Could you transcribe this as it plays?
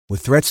With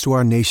threats to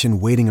our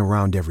nation waiting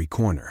around every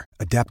corner,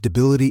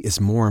 adaptability is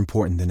more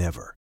important than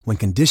ever. When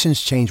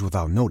conditions change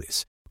without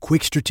notice,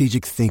 quick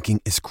strategic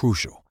thinking is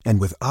crucial.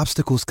 And with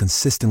obstacles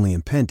consistently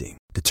impending,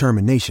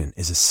 determination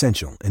is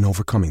essential in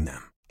overcoming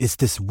them. It's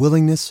this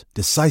willingness,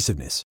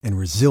 decisiveness, and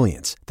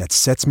resilience that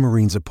sets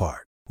Marines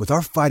apart. With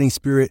our fighting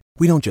spirit,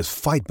 we don't just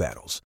fight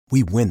battles,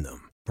 we win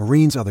them.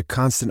 Marines are the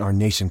constant our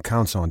nation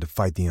counts on to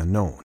fight the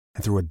unknown.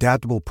 And through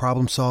adaptable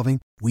problem solving,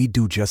 we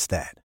do just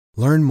that.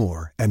 Learn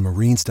more at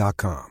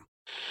marines.com.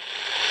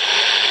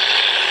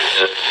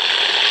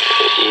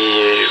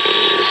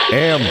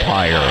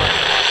 Empire.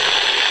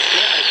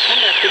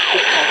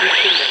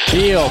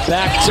 Heel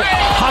back to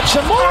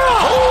Hachimura.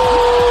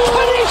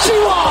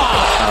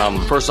 Konnichiwa.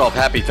 First off,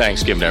 happy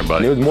Thanksgiving,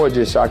 everybody. It was more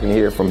just shocking to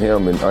hear from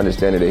him and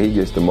understanding that he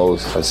gets the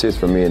most assists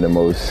from me and the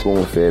most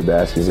spoon-fed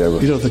baskets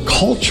ever. You know, the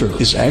culture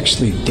is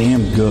actually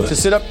damn good. To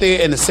sit up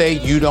there and to say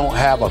you don't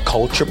have a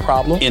culture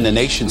problem in the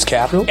nation's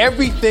capital,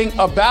 everything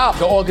about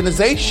the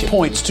organization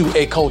points to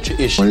a culture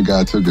issue. One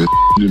guy took a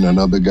in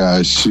another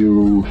guy's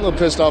shoe. A little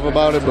pissed off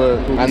about it, but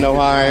I know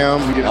how I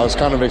am. I was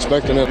kind of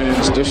expecting it.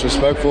 It's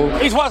disrespectful.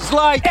 It was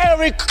like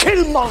Eric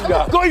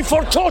Killmonger going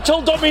for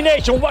total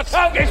domination. What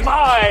hug is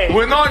mine?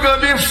 We're not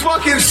going to be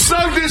fucking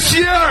sucked this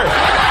year.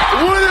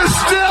 We're the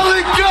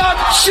Stanley Cup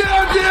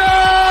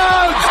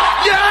champions!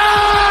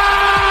 Yeah!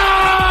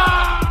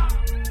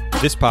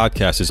 This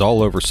podcast is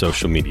all over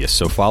social media,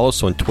 so follow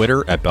us on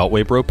Twitter at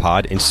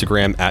BeltwayBroPod,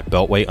 Instagram at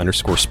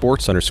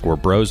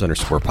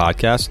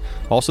Beltway_sports_bros_podcast.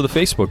 Also the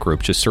Facebook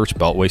group, just search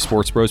Beltway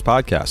Sports Bros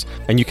Podcast.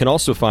 And you can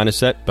also find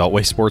us at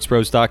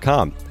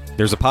BeltwaySportsBros.com.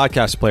 There's a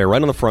podcast player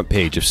right on the front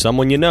page. If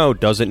someone you know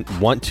doesn't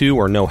want to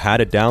or know how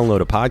to download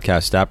a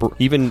podcast app or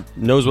even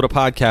knows what a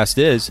podcast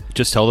is,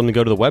 just tell them to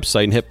go to the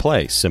website and hit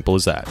play. Simple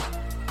as that.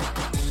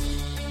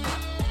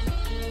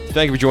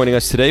 Thank you for joining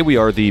us today. We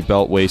are the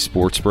Beltway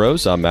Sports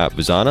Bros. I'm Matt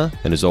Vazana,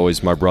 and as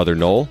always, my brother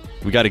Noel.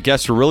 We got a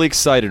guest we're really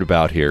excited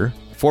about here.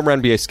 Former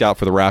NBA scout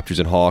for the Raptors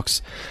and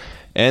Hawks,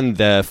 and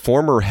the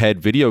former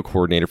head video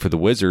coordinator for the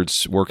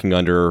Wizards, working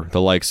under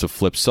the likes of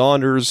Flip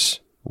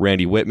Saunders,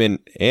 Randy Whitman,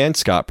 and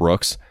Scott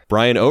Brooks,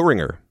 Brian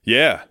Ohringer.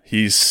 Yeah,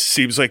 he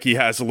seems like he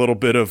has a little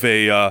bit of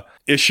a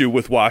issue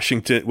with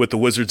Washington, with the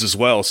Wizards as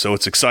well, so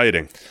it's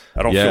exciting.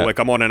 I don't feel like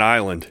I'm on an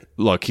island.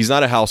 Look, he's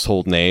not a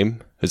household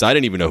name, because I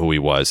didn't even know who he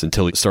was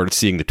until he started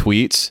seeing the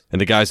tweets,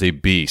 and the guy's a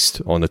beast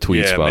on the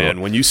tweets. Yeah,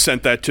 man, when you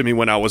sent that to me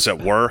when I was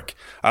at work,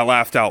 I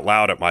laughed out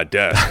loud at my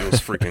desk. It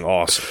was freaking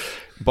awesome.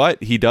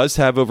 But he does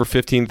have over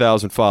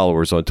 15,000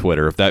 followers on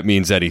Twitter, if that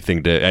means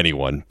anything to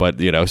anyone. But,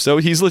 you know, so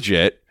he's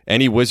legit.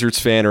 Any Wizards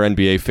fan or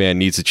NBA fan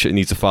needs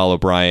to follow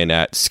Brian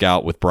at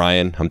Scout with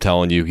Brian. I'm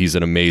telling you, he's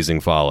an amazing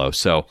follow.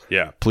 So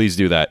yeah, please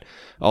do that.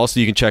 Also,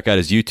 you can check out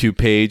his YouTube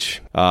page.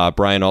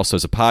 Brian also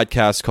has a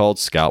podcast called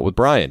Scout with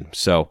Brian.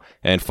 So,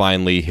 and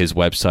finally, his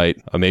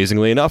website,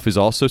 amazingly enough, is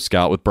also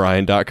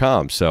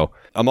scoutwithbrian.com. So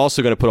I'm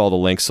also going to put all the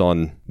links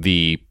on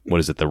the,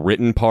 the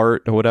written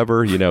part or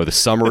whatever, the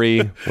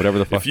summary, whatever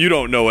the fuck. If you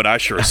don't know it, I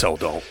sure as hell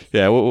don't.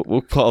 Yeah,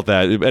 we'll call it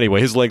that.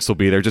 Anyway, his links will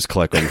be there. Just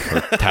click them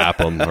or tap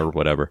them or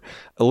whatever.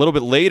 A little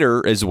bit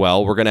later as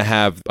well, we're going to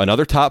have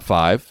another top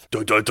 5.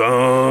 Dun, dun,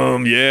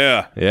 dun.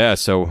 Yeah. Yeah,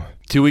 so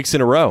 2 weeks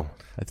in a row.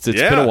 It's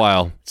been a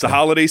while. It's the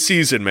holiday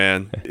season,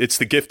 man. It's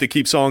the gift that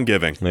keeps on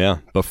giving. Yeah.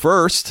 But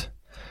first,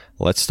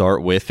 let's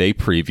start with a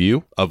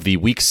preview of the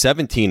Week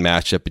 17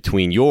 matchup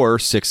between your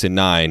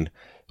 6-9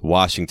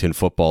 Washington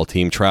football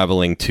team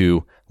traveling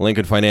to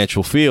Lincoln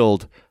Financial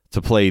Field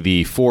to play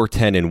the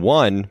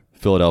 4-10-1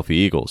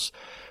 Philadelphia Eagles.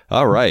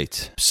 All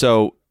right.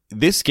 So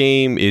this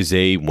game is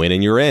a win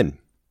and you're in,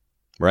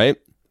 right?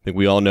 I think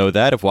we all know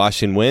that. If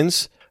Washington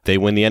wins, they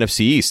win the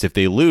NFC East. If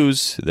they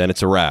lose, then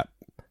it's a wrap.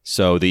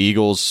 So the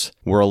Eagles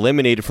were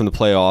eliminated from the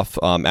playoff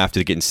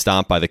after getting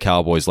stomped by the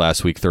Cowboys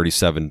last week,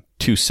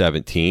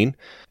 37-17.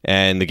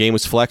 And the game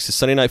was flexed to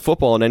Sunday Night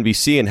Football on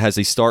NBC and has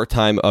a start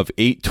time of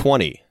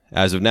 8:20.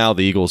 As of now,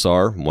 the Eagles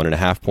are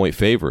 1.5-point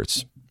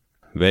favorites.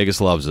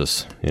 Vegas loves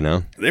us,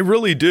 They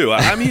really do.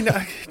 I mean,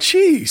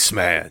 jeez,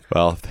 man.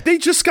 Well, they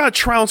just got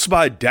trounced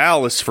by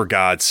Dallas, for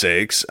God's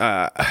sakes.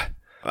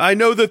 I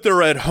know that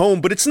they're at home,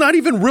 but it's not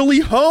even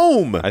really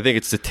home. I think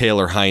it's the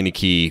Taylor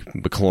Heineke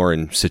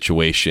McLaurin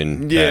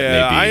situation.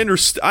 Yeah, I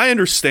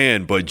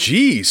understand, but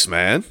geez,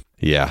 man.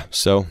 Yeah,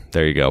 so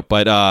there you go.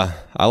 But I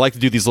like to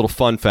do these little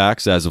fun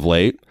facts as of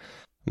late.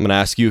 I'm going to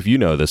ask you if you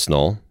know this,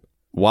 Noel.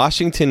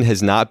 Washington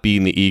has not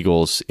beaten the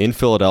Eagles in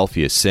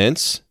Philadelphia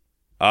since...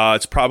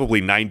 it's probably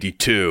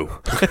 92.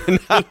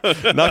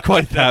 not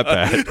quite that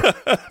bad.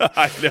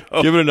 I know.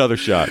 Give it another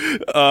shot.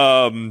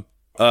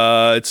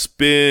 It's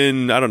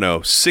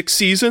been, 6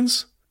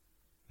 seasons?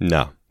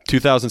 No.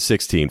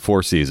 2016,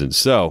 4 seasons.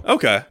 So,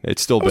 okay.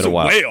 It's still been a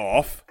while. Way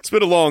off. It's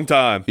been a long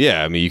time.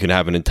 Yeah, I mean, you can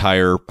have an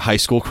entire high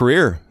school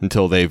career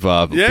until they've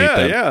beat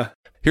them. Yeah.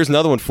 Here's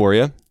another one for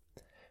you.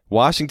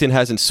 Washington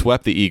hasn't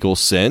swept the Eagles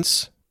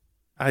since...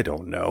 I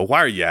don't know. Why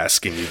are you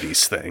asking me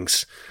these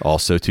things?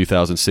 Also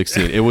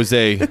 2016. It was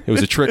a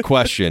trick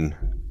question.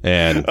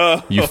 and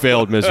you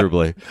failed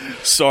miserably.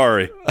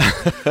 Sorry.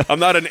 I'm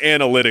not an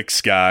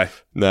analytics guy.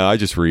 No, I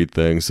just read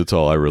things. That's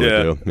all I really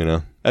do, you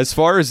know. As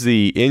far as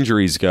the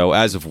injuries go,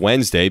 as of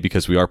Wednesday,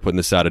 because we are putting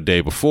this out a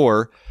day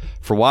before,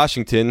 for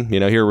Washington, you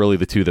know, here are really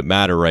the two that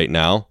matter right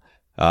now.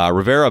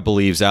 Rivera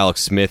believes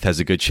Alex Smith has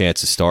a good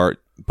chance to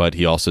start, but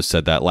he also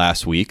said that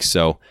last week.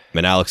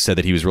 And Alex said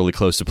that he was really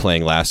close to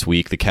playing last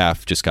week. The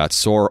calf just got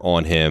sore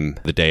on him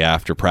the day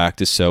after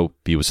practice, so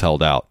he was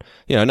held out.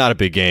 You know, not a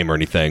big game or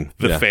anything.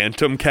 The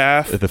phantom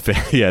calf?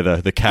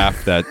 The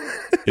calf that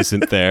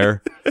isn't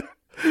there.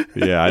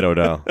 Yeah, I don't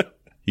know.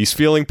 He's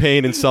feeling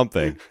pain in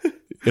something,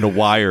 in a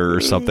wire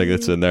or something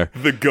that's in there.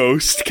 The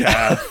ghost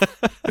calf.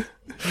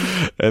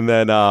 And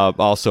then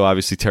also,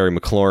 obviously, Terry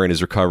McLaurin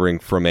is recovering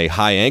from a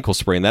high ankle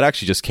sprain. That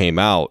actually just came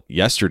out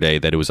yesterday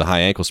that it was a high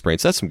ankle sprain.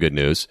 So that's some good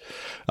news.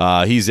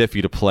 He's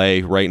iffy to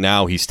play. Right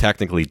now, he's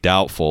technically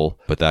doubtful,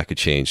 but that could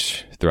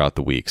change throughout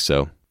the week.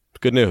 So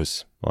good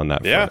news on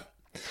that front.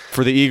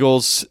 For the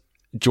Eagles,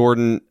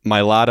 Jordan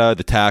Mailata,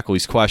 the tackle,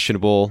 he's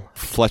questionable.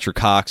 Fletcher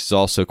Cox is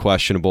also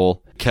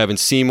questionable. Kevin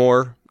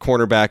Seymour,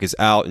 cornerback, is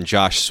out, and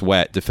Josh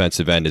Sweat,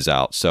 defensive end, is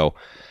out. So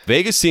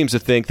Vegas seems to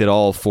think that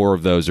all four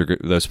of those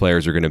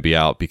players are going to be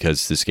out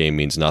because this game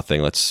means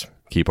nothing. Let's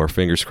keep our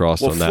fingers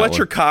crossed on that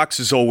Fletcher one. Cox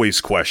is always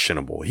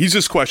questionable. He's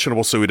just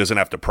questionable so he doesn't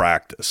have to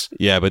practice.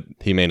 Yeah, but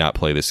he may not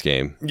play this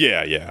game.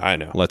 Yeah, I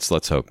know. Let's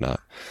hope not.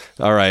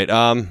 All right.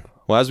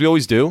 Well, as we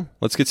always do,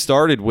 let's get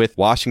started with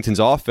Washington's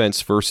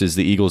offense versus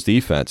the Eagles'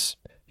 defense.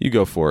 You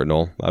go for it,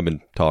 Noel. I've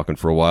been talking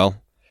for a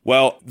while.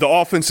 Well, the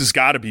offense has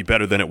got to be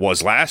better than it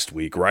was last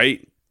week,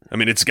 right? I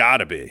mean, it's got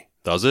to be.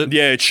 Does it?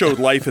 Yeah, it showed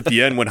life at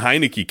the end when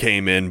Heineke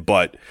came in,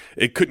 but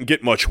it couldn't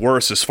get much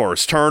worse as far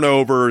as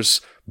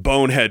turnovers,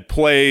 bonehead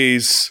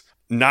plays,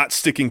 not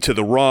sticking to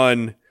the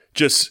run,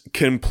 just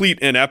complete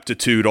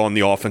ineptitude on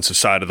the offensive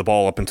side of the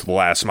ball up until the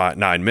last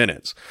 9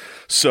 minutes.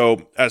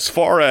 So as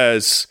far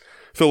as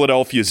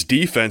Philadelphia's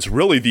defense,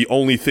 really the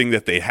only thing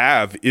that they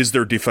have is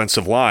their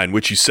defensive line,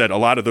 which you said a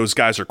lot of those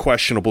guys are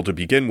questionable to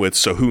begin with,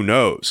 so who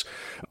knows?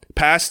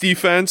 Pass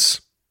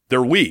defense,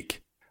 they're weak.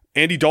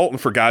 Andy Dalton,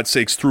 for God's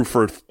sakes, threw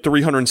for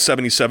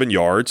 377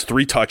 yards,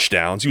 3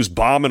 touchdowns. He was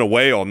bombing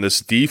away on this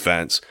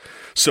defense,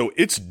 so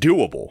it's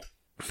doable.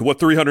 What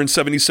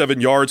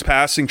 377 yards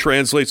passing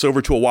translates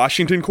over to a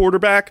Washington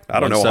quarterback? I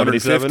don't know,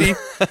 150?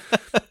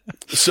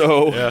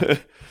 So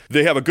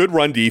they have a good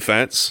run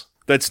defense.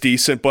 That's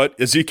decent, but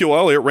Ezekiel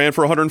Elliott ran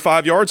for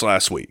 105 yards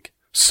last week.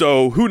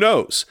 So who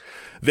knows?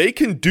 They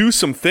can do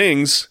some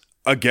things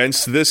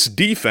against this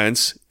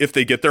defense if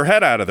they get their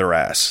head out of their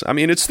ass. I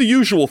mean, it's the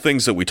usual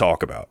things that we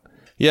talk about.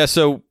 Yeah,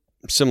 so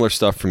similar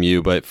stuff from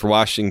you, but for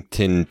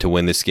Washington to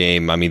win this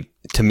game, I mean,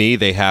 to me,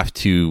 they have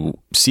to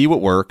see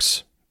what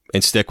works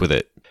and stick with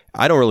it.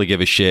 I don't really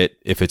give a shit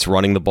if it's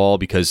running the ball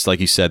because, like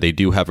you said, they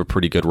do have a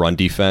pretty good run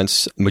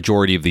defense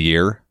majority of the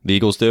year, the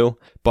Eagles do.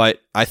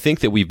 But I think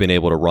that we've been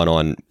able to run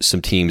on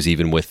some teams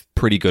even with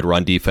pretty good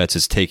run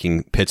defenses,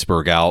 taking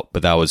Pittsburgh out,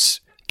 but that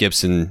was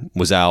Gibson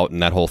was out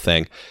and that whole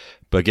thing.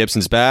 But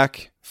Gibson's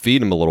back,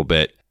 feed him a little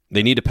bit.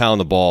 They need to pound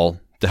the ball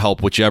to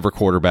help whichever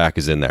quarterback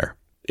is in there.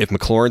 If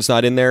McLaurin's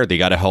not in there, they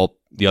got to help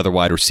the other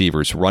wide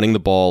receivers. Running the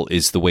ball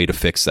is the way to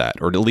fix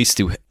that, or at least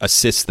to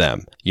assist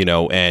them, you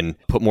know, and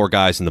put more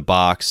guys in the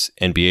box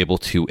and be able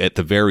to, at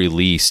the very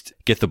least,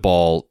 get the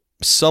ball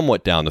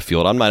somewhat down the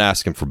field. I'm not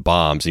asking for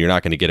bombs, and you're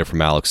not going to get it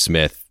from Alex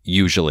Smith.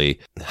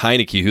 Usually,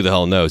 Heineke, who the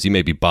hell knows? He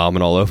may be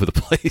bombing all over the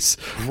place.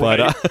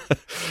 Right.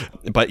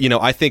 But you know,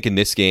 I think in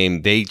this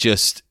game, they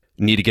just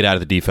need to get out of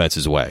the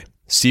defense's way.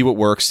 See what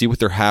works, see what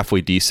they're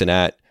halfway decent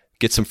at,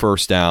 get some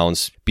first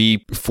downs,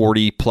 be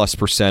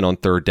 40+% on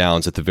third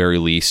downs at the very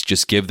least.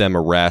 Just give them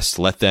a rest,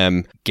 let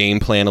them game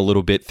plan a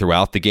little bit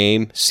throughout the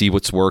game, see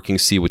what's working,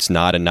 see what's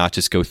not, and not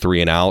just go 3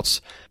 and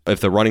outs.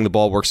 If the running the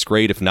ball works,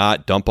 great. If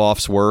not, dump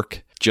offs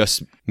work.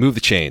 Just move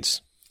the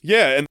chains.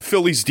 Yeah, and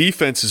Philly's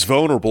defense is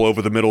vulnerable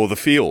over the middle of the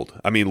field.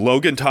 I mean,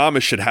 Logan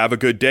Thomas should have a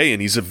good day,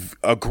 and he's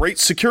a great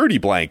security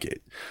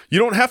blanket. You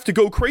don't have to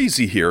go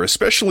crazy here,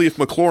 especially if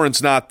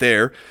McLaurin's not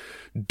there.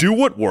 Do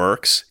what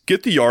works,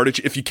 get the yardage.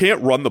 If you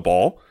can't run the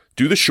ball,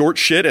 do the short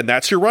shit, and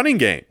that's your running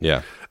game.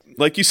 Yeah.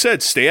 Like you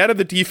said, stay out of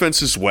the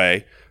defense's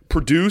way,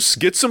 produce,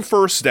 get some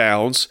first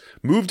downs,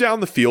 move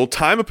down the field.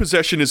 Time of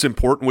possession is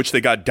important, which they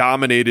got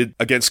dominated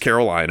against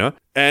Carolina,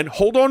 and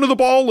hold on to the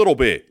ball a little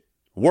bit.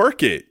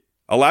 Work it.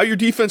 Allow your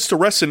defense to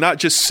rest and not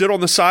just sit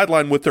on the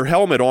sideline with their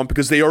helmet on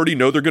because they already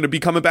know they're going to be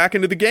coming back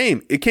into the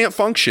game. It can't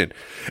function.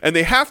 And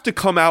they have to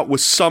come out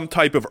with some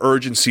type of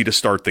urgency to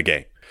start the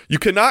game. You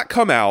cannot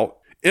come out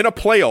in a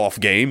playoff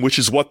game, which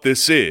is what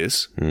this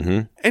is,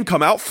 and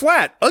come out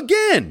flat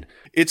again.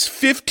 It's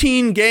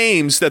 15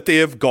 games that they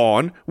have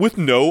gone with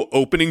no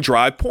opening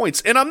drive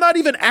points. And I'm not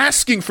even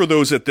asking for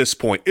those at this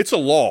point. It's a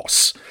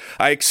loss.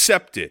 I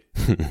accept it.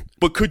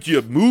 But could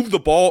you move the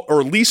ball or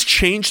at least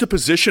change the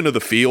position of the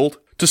field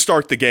to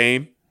start the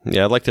game?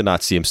 Yeah, I'd like to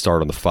not see him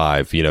start on the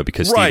 5, you know,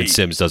 because Steven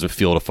Sims doesn't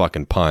field a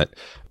fucking punt.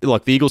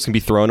 Look, the Eagles can be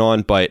thrown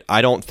on, but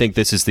I don't think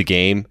this is the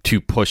game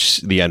to push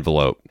the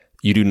envelope.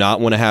 You do not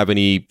want to have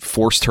any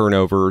forced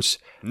turnovers.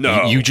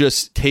 No. You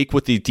just take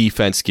what the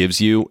defense gives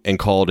you and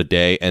call it a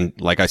day. And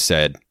like I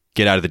said,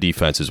 get out of the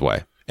defense's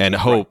way and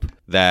hope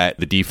that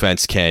the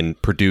defense can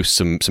produce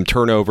some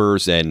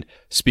turnovers. And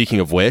speaking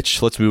of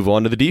which, let's move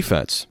on to the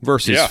defense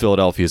versus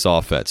Philadelphia's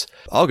offense.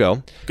 I'll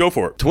go. Go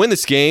for it. To win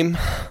this game,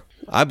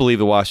 I believe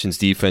the Washington's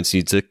defense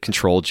needs to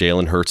control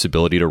Jalen Hurts'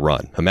 ability to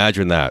run.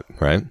 Imagine that,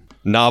 right?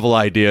 Novel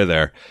idea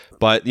there.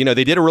 But, they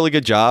did a really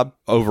good job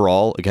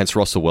overall against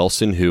Russell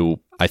Wilson,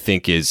 who I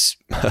think is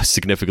a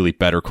significantly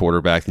better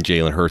quarterback than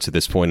Jalen Hurts at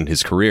this point in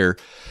his career.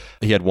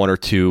 He had one or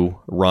two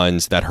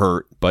runs that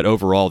hurt, but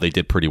overall they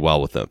did pretty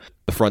well with him.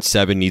 The front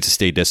seven needs to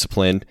stay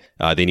disciplined.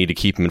 They need to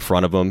keep him in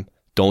front of him.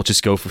 Don't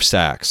just go for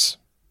sacks.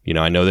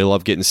 I know they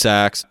love getting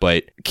sacks,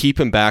 but keep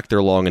him back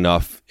there long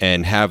enough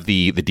and have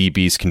the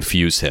DBs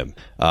confuse him.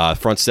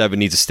 Front seven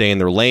needs to stay in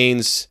their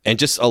lanes and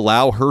just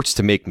allow Hurts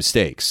to make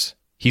mistakes.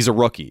 He's a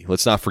rookie.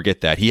 Let's not forget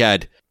that. He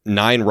had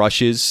 9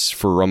 rushes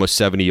for almost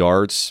 70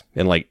 yards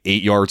and like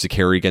 8 yards to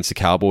carry against the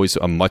Cowboys,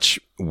 a much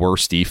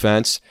worse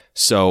defense.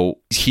 So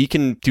he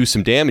can do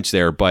some damage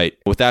there. But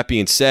with that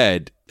being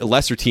said,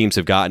 lesser teams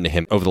have gotten to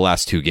him over the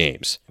last 2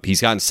 games. He's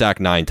gotten sacked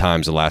 9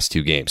 times in the last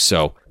 2 games.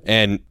 So,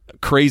 and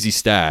crazy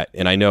stat,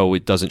 and I know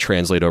it doesn't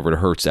translate over to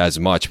Hurts as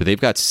much, but they've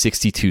got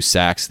 62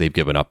 sacks they've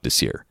given up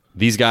this year.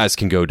 These guys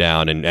can go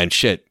down and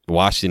shit.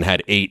 Washington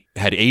had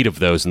eight of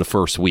those in the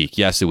first week.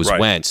 Yes, it was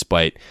Wentz,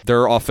 but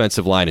their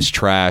offensive line is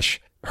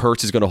trash.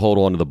 Hurts is going to hold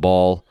on to the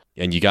ball,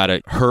 and you got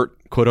to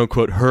quote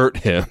unquote hurt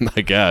him,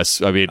 I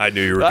guess. I mean, I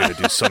knew you were going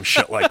to do some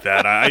shit like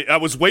that. I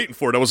was waiting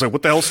for it. I was like,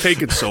 what the hell's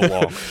taking so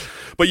long?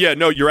 But yeah,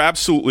 no, you're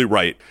absolutely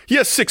right. He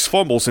has 6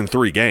 fumbles in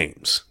 3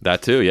 games.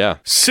 That too, yeah.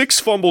 6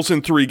 fumbles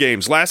in 3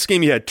 games. Last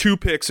game he had 2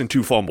 picks and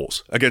 2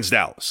 fumbles against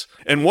Dallas,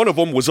 and one of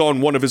them was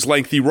on one of his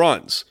lengthy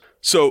runs.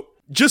 So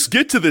just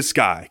get to this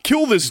guy.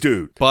 Kill this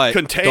dude. But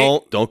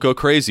don't go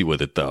crazy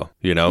with it, though.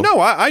 No,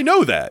 I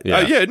know that. Yeah.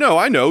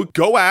 I know.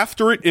 Go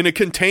after it in a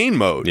contain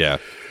mode. Yeah.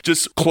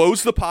 Just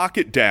close the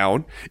pocket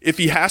down. If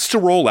he has to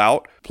roll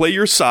out, play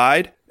your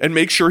side and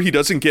make sure he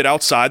doesn't get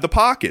outside the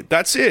pocket.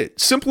 That's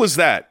it. Simple as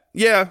that.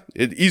 Yeah,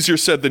 easier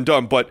said than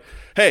done. But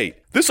hey,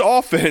 this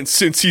offense,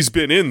 since he's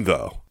been in,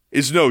 though,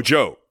 is no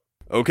joke.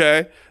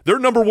 Okay? They're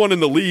number 1 in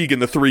the league in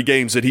the 3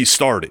 games that he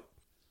started.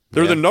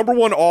 They're the number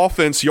 1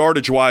 offense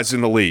yardage-wise in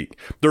the league.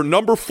 They're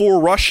number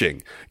 4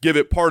 rushing.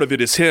 Part of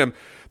it is him.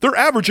 They're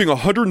averaging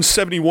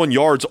 171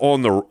 yards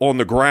on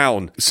the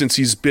ground since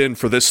he's been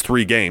for this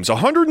 3 games.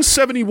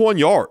 171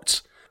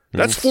 yards.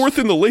 That's 4th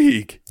in the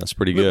league. That's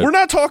pretty good. We're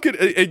not talking,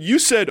 and you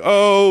said,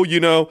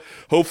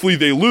 hopefully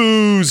they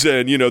lose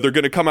and, they're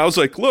going to come out. I was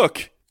like,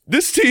 look,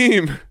 this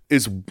team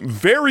is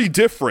very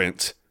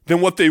different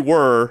than what they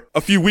were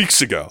a few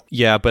weeks ago.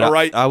 Yeah, but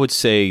I would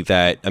say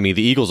that,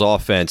 the Eagles'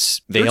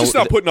 offense... They're just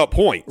not putting up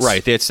points.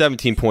 Right, they had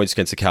 17 points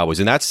against the Cowboys,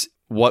 and that's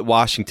what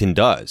Washington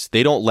does.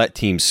 They don't let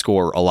teams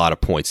score a lot of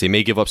points. They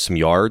may give up some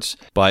yards,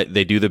 but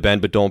they do the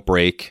bend but don't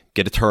break,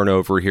 get a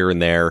turnover here and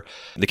there.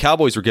 The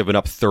Cowboys were giving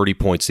up 30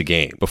 points a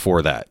game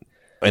before that,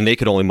 and they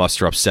could only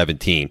muster up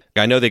 17.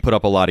 I know they put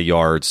up a lot of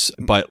yards,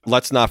 but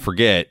let's not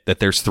forget that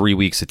there's 3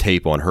 weeks of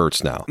tape on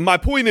Hurts now. My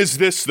point is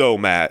this, though,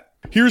 Matt.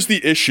 Here's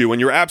the issue, and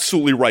you're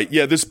absolutely right.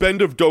 Yeah, this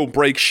bend of don't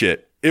break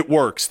shit, it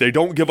works. They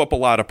don't give up a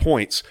lot of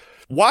points.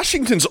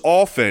 Washington's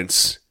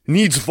offense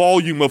needs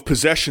volume of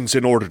possessions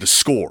in order to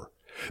score.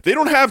 They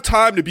don't have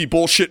time to be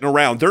bullshitting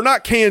around. They're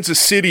not Kansas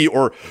City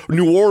or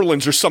New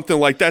Orleans or something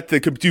like that that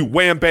could do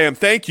wham, bam,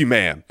 thank you,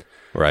 ma'am.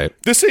 Right.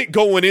 This ain't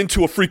going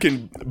into a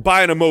freaking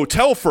buying a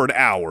motel for an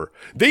hour.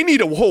 They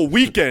need a whole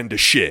weekend to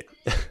shit.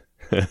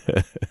 Right.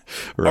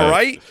 All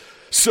right?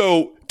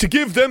 So to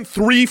give them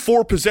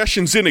 3-4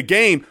 possessions in a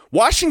game,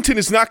 Washington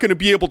is not going to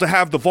be able to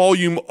have the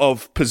volume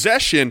of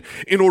possession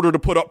in order to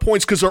put up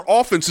points because their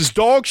offense is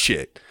dog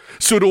shit.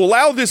 So to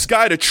allow this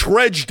guy to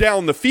trudge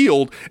down the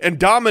field and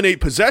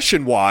dominate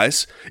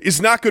possession-wise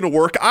is not going to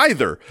work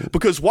either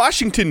because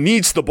Washington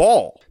needs the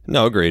ball.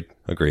 No, agreed.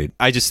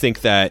 I just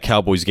think that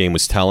Cowboys game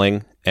was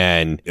telling,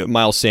 and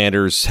Miles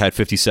Sanders had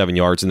 57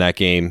 yards in that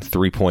game,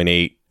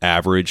 3.8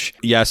 average.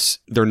 Yes,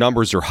 their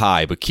numbers are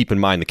high, but keep in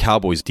mind the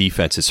Cowboys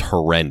defense is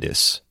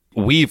horrendous.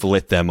 We've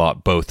lit them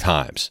up both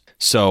times.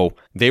 So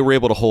they were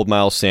able to hold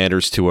Miles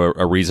Sanders to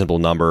a reasonable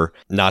number.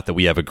 Not that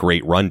we have a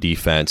great run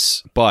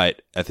defense,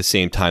 but at the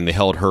same time, they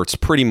held Hurts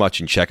pretty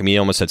much in check. He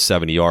almost had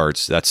 70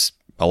 yards. That's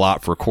a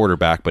lot for a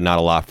quarterback, but not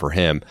a lot for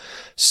him.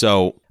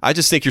 So I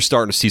just think you're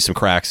starting to see some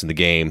cracks in the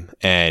game,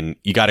 and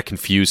you got to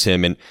confuse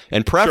him,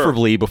 and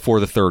preferably before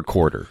the third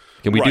quarter.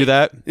 Can we do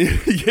that?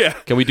 Yeah.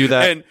 Can we do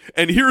that?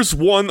 And here's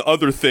one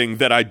other thing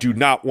that I do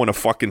not want to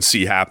fucking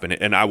see happen,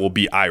 and I will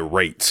be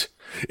irate.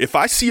 If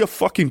I see a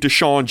fucking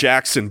Deshaun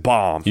Jackson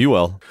bomb, you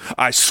will.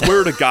 I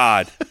swear to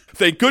God.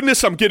 Thank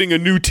goodness I'm getting a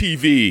new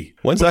TV.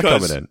 When's that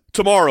coming in?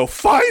 Tomorrow.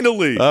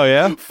 Finally. Oh,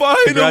 yeah?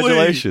 Finally.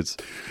 Congratulations.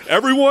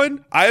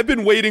 Everyone, I have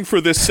been waiting for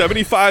this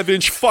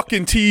 75-inch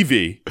fucking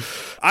TV.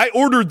 I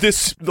ordered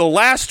this the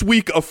last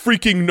week of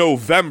freaking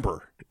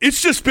November. It's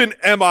just been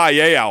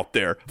MIA out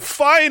there.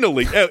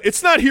 Finally.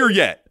 It's not here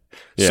yet.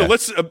 So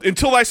let's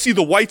until I see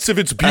the whites of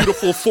its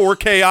beautiful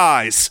 4K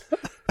eyes.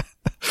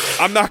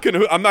 I'm not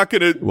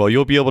gonna. Well,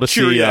 you'll be able to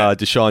see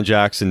Deshaun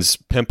Jackson's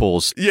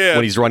pimples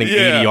when he's running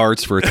 80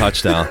 yards for a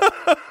touchdown.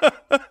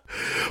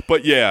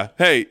 But yeah,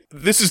 hey,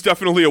 this is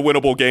definitely a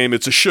winnable game.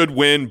 It's a should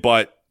win,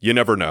 but you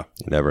never know.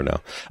 You never know.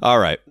 All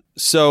right,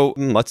 so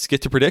let's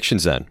get to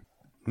predictions then.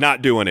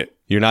 Not doing it.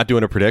 You're not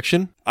doing a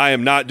prediction? I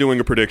am not doing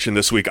a prediction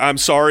this week. I'm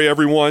sorry,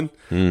 everyone.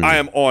 I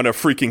am on a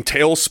freaking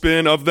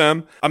tailspin of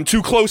them. I'm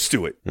too close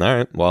to it. All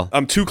right, well.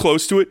 I'm too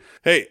close to it.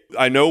 Hey,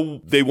 I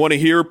know they want to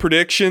hear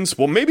predictions.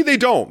 Well, maybe they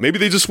don't. Maybe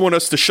they just want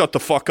us to shut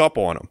the fuck up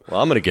on them. Well,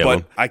 I'm going to give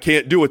them. But I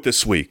can't do it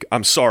this week.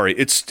 I'm sorry.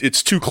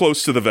 It's too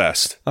close to the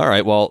vest. All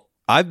right, well,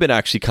 I've been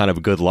actually kind of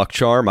a good luck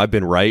charm. I've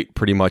been right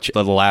pretty much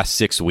the last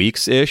 6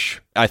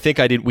 weeks-ish. I think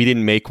we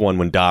didn't make one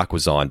when Doc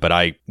was on, but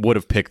I would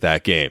have picked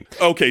that game.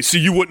 Okay, so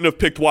you wouldn't have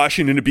picked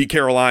Washington to beat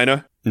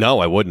Carolina? No,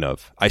 I wouldn't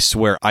have. I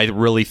swear, I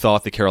really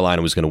thought that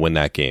Carolina was going to win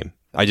that game.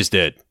 I just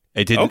did.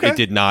 It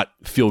did not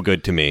feel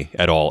good to me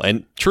at all.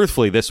 And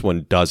truthfully, this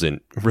one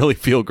doesn't really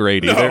feel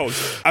great either. No,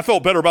 I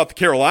felt better about the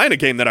Carolina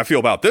game than I feel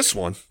about this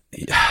one.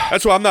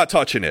 That's why I'm not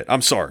touching it.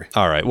 I'm sorry.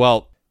 All right,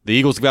 well, the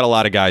Eagles have got a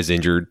lot of guys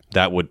injured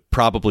that would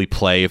probably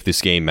play if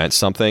this game meant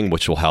something,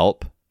 which will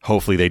help.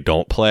 Hopefully they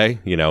don't play.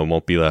 It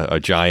won't be a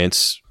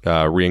Giants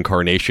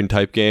reincarnation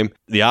type game.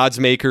 The odds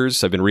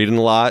makers, I've been reading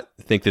a lot,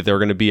 think that they're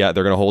going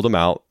to hold them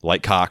out,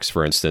 like Cox,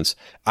 for instance.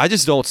 I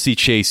just don't see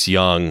Chase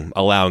Young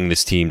allowing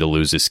this team to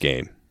lose this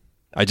game.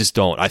 I just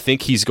don't. I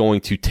think he's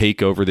going to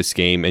take over this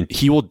game, and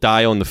he will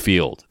die on the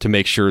field to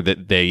make sure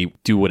that they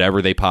do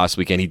whatever they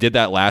possibly can. He did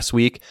that last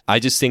week. I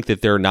just think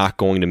that they're not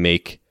going to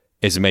make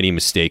as many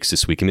mistakes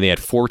this week. I mean, they had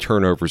 4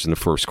 turnovers in the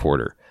first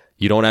quarter.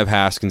 You don't have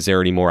Haskins there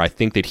anymore. I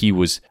think that he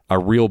was a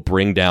real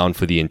bring down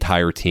for the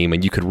entire team,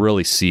 and you could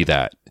really see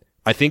that.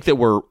 I think that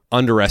we're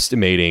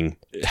underestimating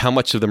how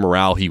much of the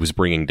morale he was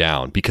bringing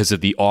down because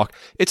of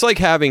it's like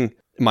having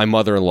my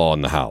mother-in-law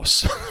in the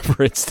house,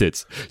 for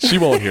instance. She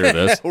won't hear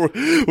this.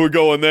 We're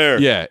going there.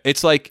 Yeah,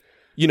 it's like,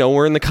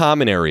 we're in the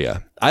common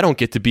area. I don't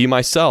get to be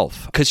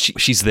myself because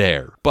she's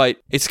there. But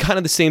it's kind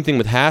of the same thing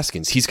with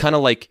Haskins. He's kind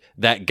of like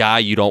that guy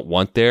you don't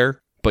want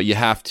there, but you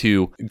have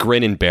to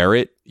grin and bear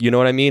it. You know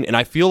what I mean? And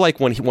I feel like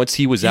once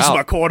he was out... He's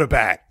my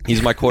quarterback.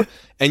 He's my quarterback.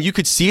 And you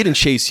could see it in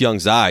Chase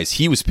Young's eyes.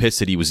 He was pissed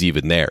that he was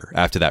even there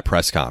after that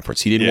press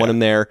conference. He didn't want him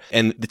there.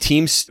 And the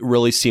team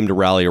really seemed to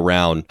rally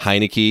around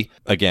Heineke.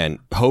 Again,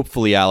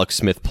 hopefully Alex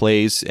Smith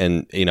plays.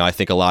 And, I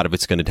think a lot of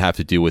it's going to have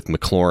to do with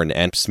McLaurin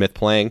and Smith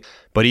playing.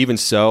 But even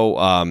so,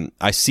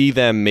 I see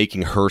them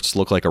making Hurts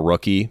look like a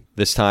rookie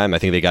this time. I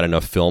think they got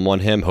enough film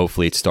on him.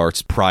 Hopefully it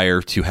starts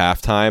prior to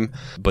halftime.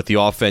 But the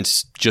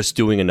offense just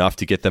doing enough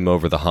to get them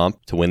over the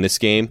hump to win this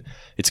game.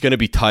 It's going to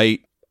be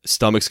tight.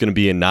 Stomach's going to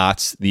be in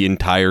knots the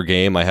entire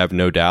game, I have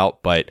no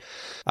doubt. But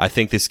I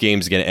think this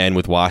game's going to end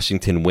with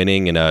Washington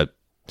winning in a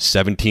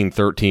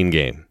 17-13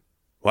 game.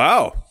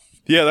 Wow.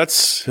 Yeah,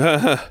 that's...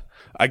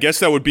 I guess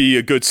that would be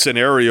a good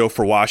scenario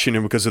for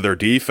Washington because of their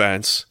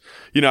defense.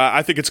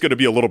 I think it's going to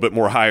be a little bit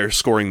more higher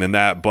scoring than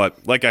that.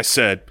 But like I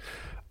said,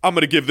 I'm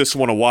going to give this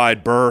one a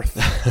wide berth.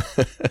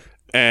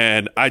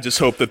 And I just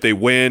hope that they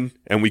win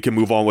and we can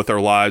move on with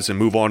our lives and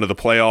move on to the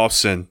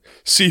playoffs and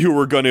see who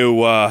we're going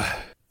to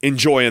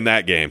enjoy in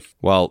that game.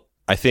 Well,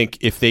 I think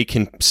if they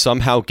can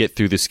somehow get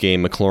through this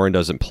game, McLaurin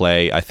doesn't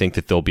play, I think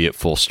that they'll be at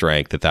full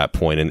strength at that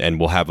point and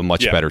we'll have a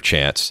much better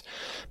chance.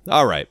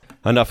 All right,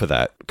 enough of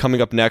that.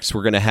 Coming up next,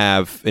 we're going to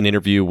have an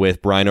interview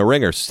with Brian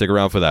O'Ringer. Stick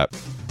around for that.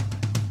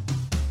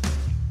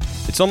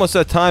 It's almost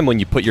that time when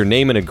you put your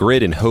name in a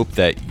grid and hope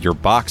that your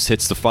box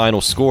hits the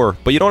final score,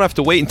 but you don't have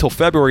to wait until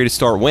February to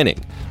start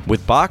winning.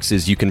 With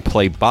Boxes, you can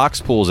play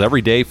box pools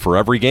every day for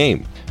every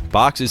game.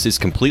 Boxes is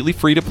completely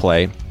free to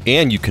play,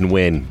 and you can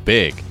win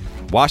big.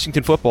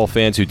 Washington football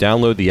fans who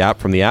download the app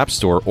from the App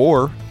Store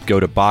or go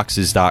to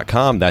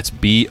boxes.com, that's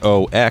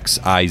BOXIZ.com,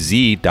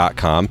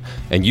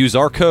 and use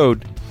our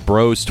code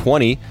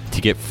BROS20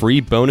 to get free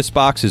bonus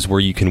boxes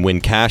where you can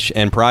win cash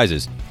and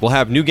prizes. We'll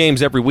have new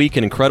games every week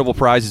and incredible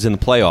prizes in the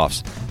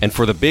playoffs. And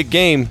for the big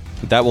game,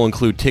 that will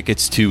include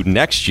tickets to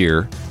next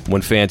year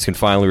when fans can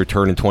finally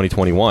return in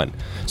 2021.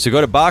 So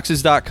go to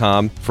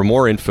boxes.com for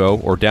more info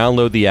or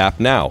download the app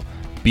now.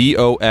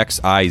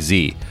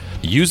 BOXIZ.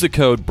 Use the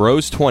code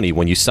BROS20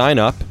 when you sign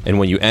up, and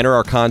when you enter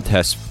our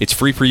contest, it's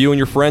free for you and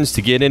your friends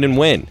to get in and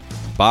win.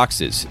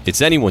 Boxes.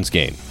 It's anyone's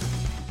game.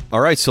 All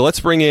right, so let's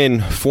bring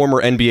in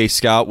former NBA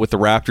scout with the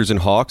Raptors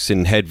and Hawks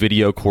and head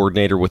video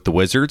coordinator with the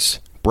Wizards,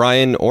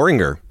 Brian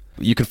O'Ringer.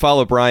 You can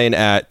follow Brian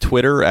at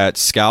Twitter at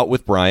Scout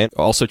with Brian.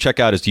 Also check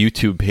out his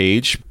YouTube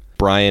page.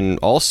 Brian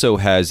also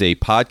has a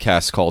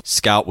podcast called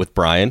Scout with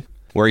Brian,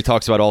 where he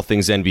talks about all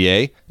things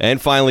NBA.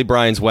 And finally,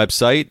 Brian's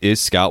website is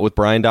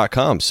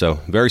scoutwithbrian.com. So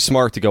very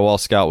smart to go all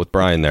Scout with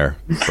Brian there,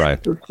 Brian.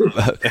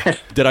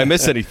 Did I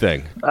miss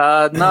anything?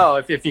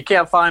 No, if you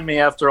can't find me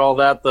after all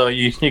that, though,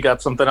 you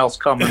got something else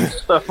coming.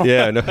 So.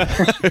 Yeah,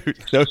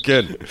 no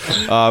kidding.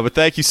 But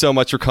thank you so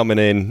much for coming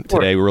in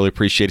today. We really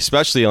appreciate it,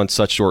 especially on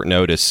such short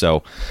notice.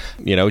 So,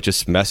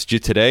 just messaged you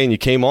today and you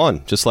came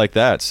on just like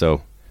that.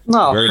 So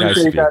No, Very nice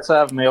appreciate of you guys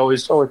having me.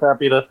 Always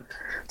happy to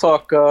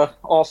talk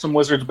awesome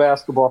Wizards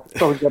basketball.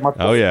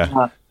 Oh,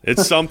 yeah.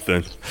 It's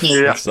something.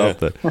 Yeah. It's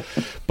something.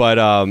 But,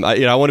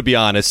 I want to be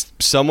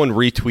honest. Someone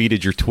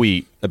retweeted your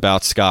tweet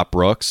about Scott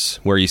Brooks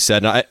where you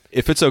said,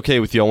 if it's okay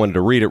with you, I wanted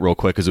to read it real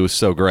quick because it was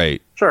so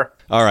great. Sure.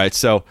 All right.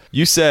 So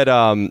you said,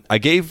 I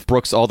gave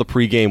Brooks all the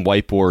pregame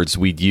whiteboards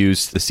we'd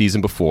used the season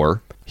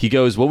before. He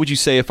goes, what would you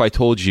say if I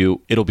told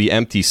you it'll be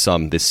empty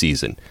some this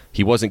season?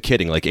 He wasn't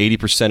kidding. Like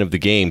 80% of the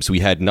games, we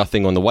had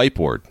nothing on the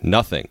whiteboard.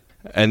 Nothing.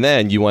 And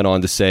then you went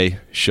on to say,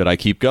 should I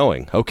keep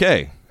going?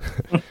 Okay.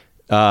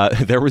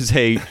 There was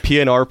a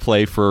PNR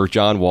play for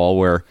John Wall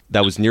where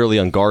that was nearly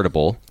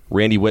unguardable.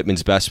 Randy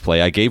Whitman's best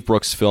play. I gave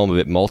Brooks film of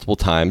it multiple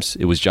times.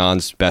 It was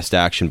John's best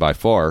action by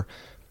far.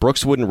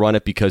 Brooks wouldn't run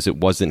it because it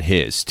wasn't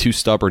his. Too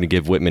stubborn to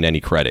give Whitman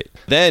any credit.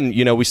 Then,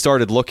 we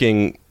started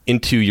looking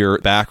into your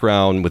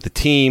background with the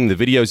team, the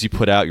videos you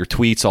put out, your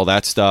tweets, all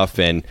that stuff,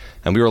 and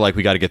we were like,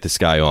 we got to get this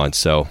guy on.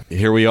 So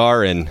here we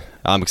are, and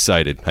I'm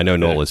excited. I know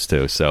Noel is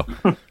too, so...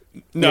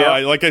 No,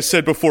 like I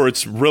said before,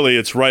 it's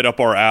right up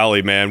our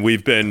alley, man.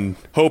 We've been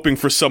hoping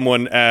for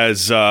someone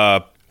as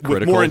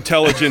with more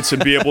intelligence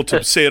and be able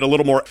to say it a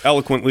little more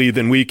eloquently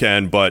than we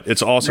can, but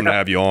it's awesome to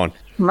have you on.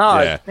 No,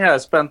 I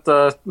spent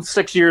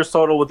 6 years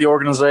total with the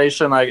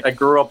organization. I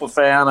grew up a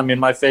fan. I mean,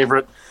 my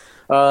favorite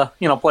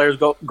players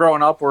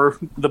growing up were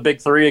the big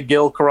three of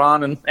Gil,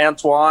 Karan, and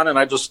Antoine, and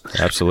I just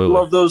absolutely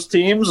love those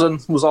teams, and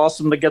it was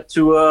awesome to get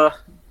to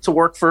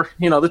work for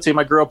the team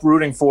I grew up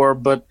rooting for,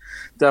 but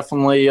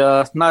definitely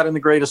not in the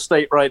greatest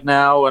state right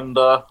now, and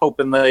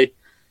hoping they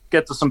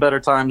get to some better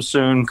times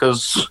soon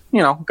because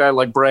a guy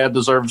like Brad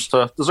deserves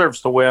to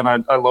win.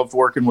 I loved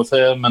working with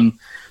him, and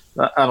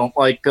I don't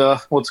like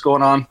what's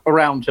going on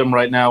around him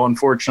right now,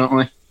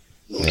 unfortunately.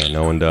 Yeah,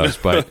 no one does.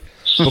 But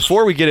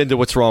before we get into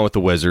what's wrong with the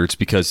Wizards,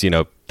 because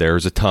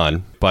there's a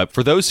ton, but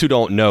for those who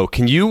don't know,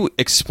 can you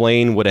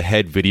explain what a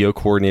head video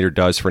coordinator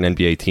does for an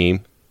NBA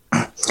team?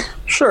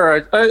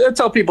 Sure. I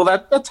tell people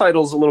that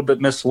title's a little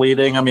bit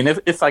misleading. I mean,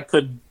 if I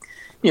could,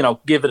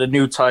 give it a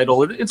new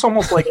title, it's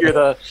almost like you're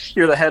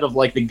the head of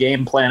like the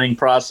game planning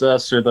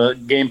process or the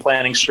game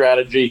planning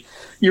strategy.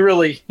 You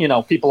really,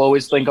 people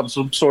always think I'm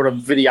some sort of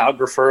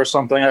videographer or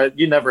something.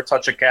 You never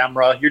touch a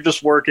camera. You're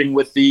just working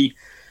with the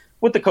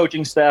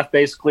coaching staff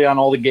basically on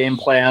all the game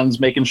plans,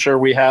 making sure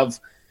we have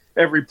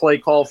every play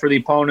call for the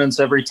opponents,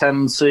 every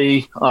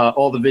tendency,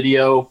 all the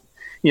video.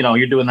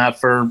 You're doing that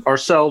for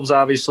ourselves,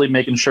 obviously,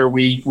 making sure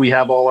we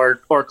have all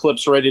our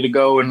clips ready to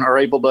go and are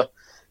able to,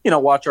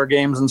 watch our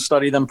games and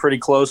study them pretty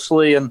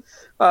closely. And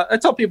I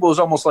tell people it's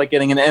almost like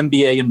getting an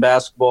MBA in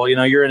basketball.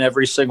 You're in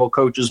every single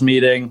coach's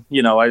meeting.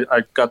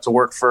 I got to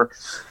work for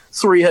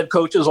 3 head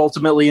coaches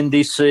ultimately in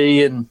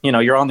DC, and,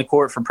 you're on the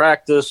court for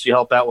practice. You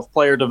help out with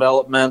player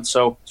development.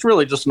 So it's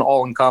really just an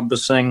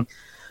all-encompassing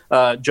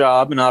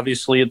job. And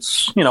obviously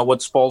it's, what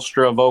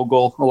Spoelstra,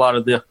 Vogel, a lot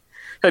of the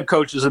head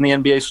coaches in the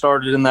NBA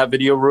started in that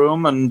video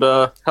room and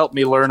helped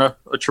me learn a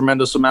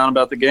tremendous amount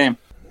about the game.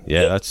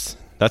 Yeah,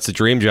 that's a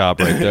dream job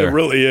right there. It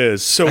really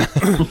is. So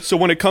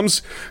when it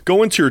comes,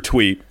 go into your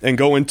tweet and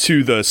go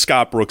into the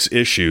Scott Brooks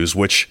issues,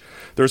 which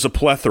there's a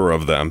plethora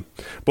of them.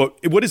 But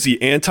what is he,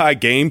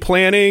 anti-game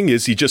planning?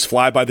 Is he just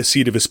fly by the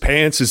seat of his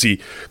pants? Is he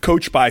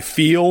coach by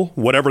feel,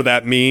 whatever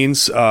that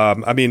means?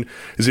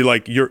 Is he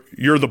like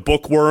you're the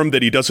bookworm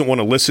that he doesn't want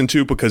to listen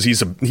to because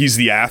he's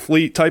the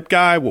athlete type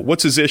guy?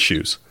 What's his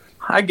issues?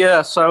 I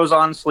guess I was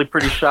honestly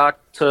pretty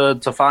shocked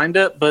to find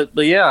it, but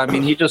yeah, I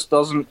mean, he just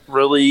doesn't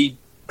really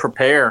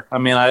prepare. I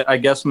mean, I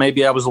guess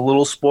maybe I was a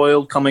little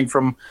spoiled coming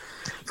from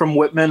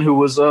Whitman, who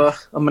was a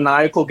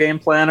maniacal game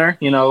planner,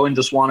 and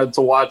just wanted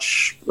to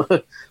watch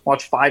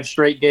 5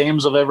 straight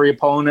games of every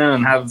opponent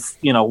and have,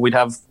 we'd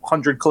have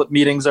 100 clip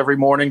meetings every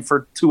morning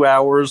for 2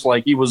 hours.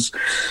 Like, he was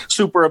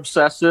super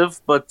obsessive,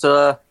 but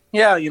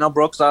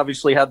Brooks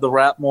obviously had the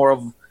rap more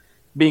of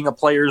being a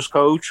player's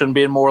coach and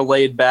being more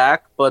laid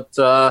back. But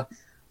to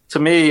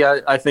me,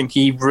 I think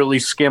he really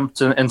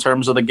skimped in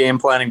terms of the game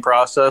planning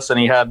process. And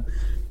he had,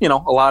 a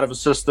lot of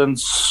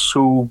assistants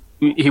who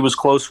he was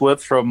close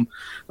with from,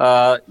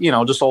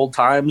 just old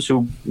times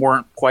who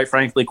weren't quite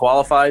frankly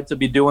qualified to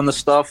be doing the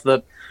stuff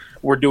that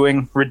were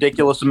doing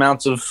ridiculous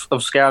amounts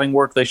of scouting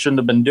work they shouldn't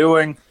have been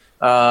doing.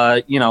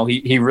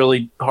 He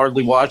really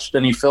hardly watched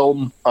any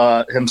film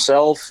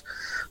himself.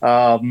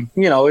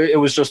 It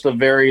was just a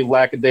very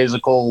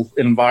lackadaisical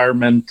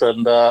environment.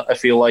 And I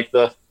feel like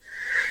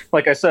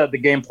like I said, the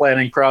game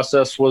planning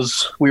process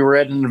we were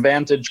at an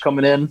advantage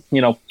coming in,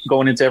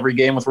 going into every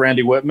game with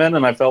Randy Whitman.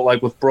 And I felt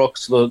like with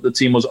Brooks, the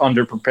team was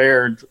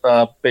underprepared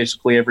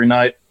basically every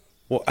night.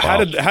 Well,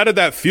 how did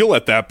that feel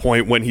at that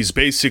point when he's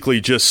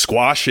basically just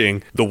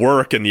squashing the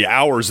work and the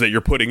hours that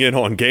you're putting in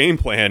on game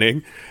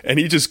planning, and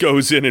he just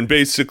goes in and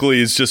basically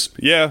is just,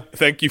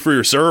 thank you for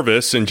your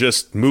service, and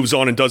just moves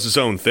on and does his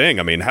own thing?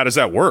 I mean, how does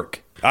that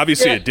work?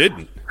 Obviously, it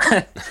didn't.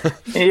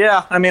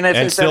 Yeah, I mean,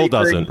 and still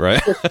doesn't,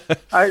 right?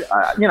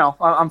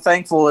 I'm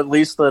thankful at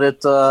least that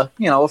it,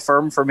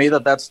 affirmed for me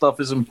that stuff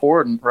is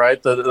important,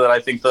 right? That I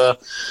think the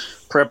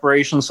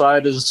preparation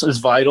side is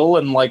vital.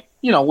 And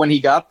when he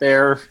got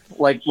there,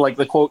 like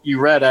the quote you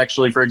read,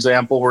 actually, for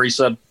example, where he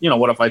said,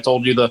 what if I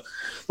told you the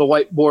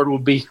whiteboard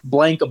would be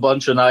blank a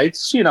bunch of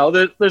nights?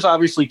 There's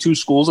obviously two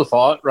schools of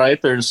thought,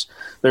 right? There's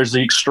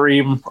the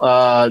extreme,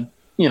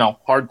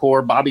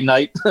 hardcore Bobby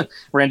Knight,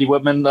 Randy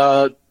Whitman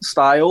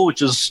style,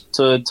 which is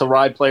to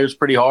ride players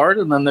pretty hard.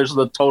 And then there's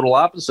the total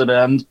opposite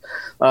end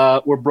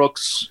where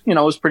Brooks,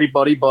 is pretty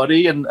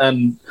buddy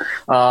and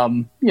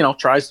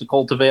tries to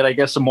cultivate, I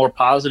guess, a more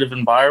positive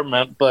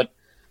environment. But,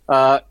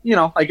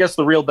 I guess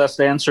the real best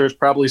answer is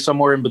probably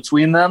somewhere in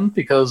between them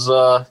because,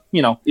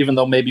 even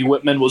though maybe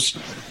Whitman was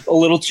a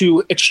little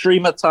too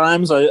extreme at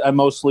times, I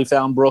mostly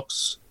found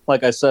Brooks,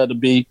 like I said, to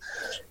be,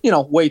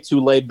 way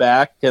too laid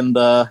back. And,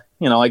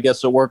 I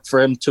guess it worked for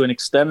him to an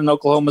extent in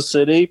Oklahoma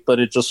City, but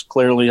it just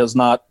clearly has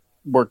not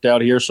worked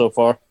out here so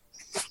far.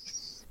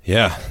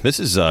 Yeah,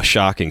 this is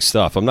shocking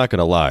stuff. I'm not going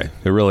to lie.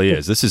 It really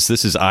is. This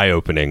is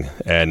eye-opening.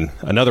 And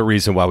another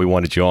reason why we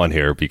wanted you on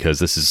here, because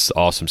this is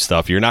awesome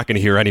stuff you're not going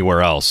to hear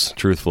anywhere else,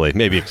 truthfully,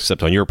 maybe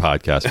except on your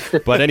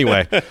podcast. But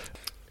anyway,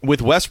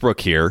 with Westbrook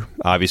here,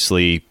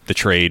 obviously the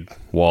trade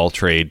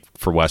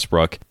for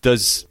Westbrook,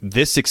 does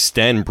this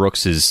extend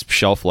Brooks's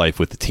shelf life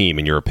with the team,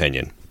 in your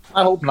opinion?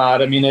 I hope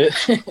not. I mean,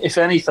 if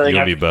anything, you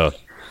and me both.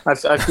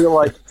 I feel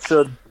like it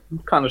should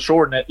kind of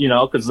shorten it,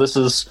 because this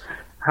is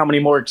how many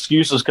more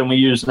excuses can we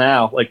use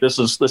now? Like this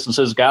is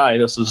his guy.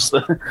 This is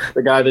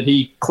the guy that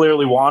he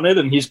clearly wanted,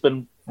 and he's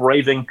been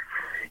raving,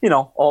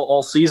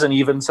 all season,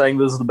 even saying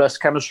this is the best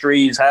chemistry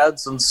he's had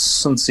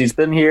since he's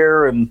been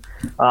here. And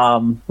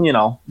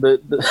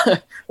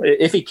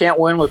if he can't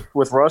win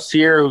with Russ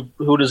here,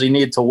 who does he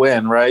need to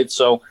win, right?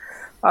 So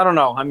I don't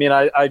know. I mean,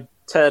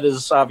 Ted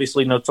is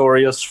obviously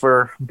notorious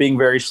for being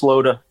very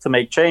slow to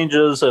make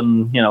changes,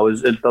 and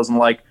it doesn't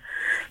like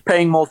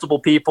paying multiple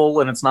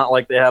people, and it's not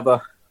like they have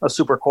a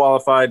super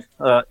qualified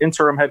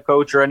interim head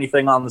coach or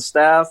anything on the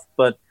staff.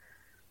 But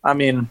I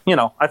mean,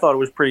 I thought it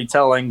was pretty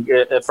telling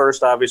at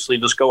first, obviously,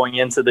 just going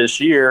into this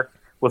year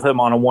with him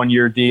on a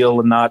 1-year deal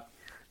and not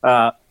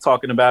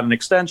talking about an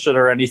extension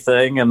or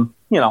anything. And,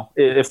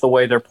 if the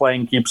way they're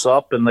playing keeps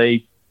up and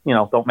they,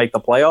 don't make the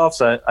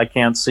playoffs, I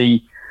can't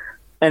see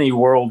any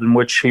world in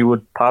which he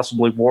would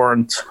possibly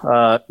warrant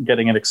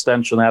getting an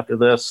extension after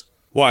this.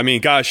 Well, I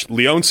mean, gosh,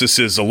 Leonsis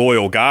is a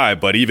loyal guy,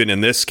 but even in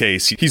this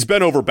case, he's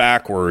bent over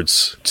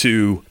backwards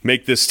to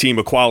make this team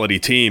a quality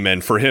team.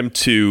 And for him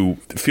to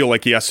feel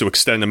like he has to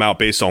extend them out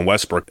based on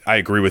Westbrook, I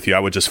agree with you. I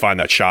would just find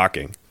that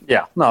shocking.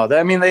 Yeah, no,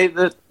 I mean,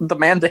 the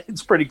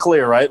mandate's pretty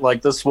clear, right?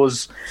 Like this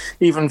was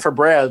even for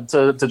Brad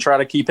to try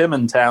to keep him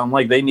in town.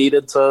 Like they need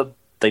to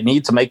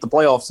make the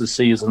playoffs this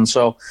season.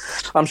 So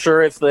I'm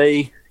sure if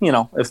they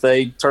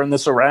turn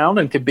this around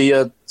and could be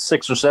a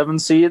 6 or 7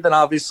 seed, then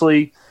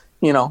obviously,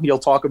 you'll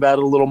talk about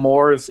it a little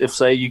more if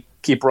say you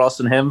keep Russ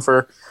and him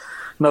for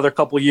another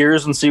couple of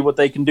years and see what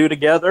they can do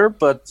together.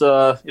 But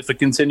if it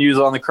continues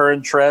on the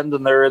current trend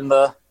and they're in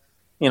the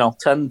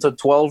 10 to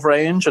 12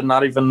 range and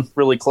not even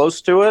really close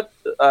to it,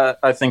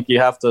 I think you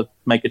have to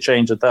make a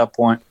change at that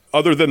point.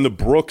 Other than the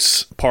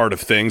Brooks part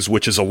of things,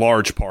 which is a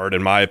large part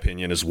in my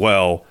opinion as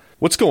well,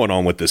 what's going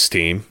on with this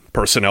team,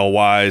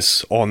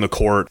 personnel-wise, on the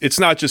court? It's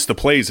not just the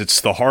plays,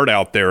 it's the heart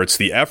out there. It's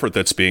the effort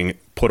that's being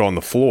put on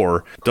the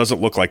floor.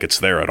 Doesn't look like it's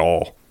there at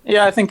all.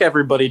 Yeah, I think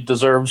everybody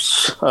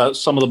deserves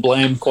some of the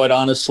blame, quite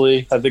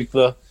honestly. I think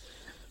the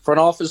front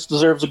office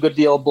deserves a good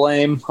deal of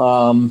blame.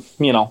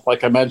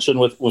 Like I mentioned,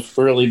 with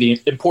really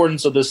the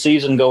importance of this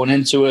season going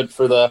into it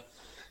for the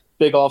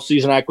big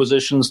offseason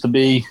acquisitions to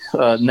be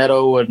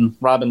Neto and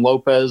Robin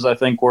Lopez, I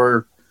think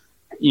were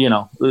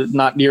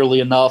not nearly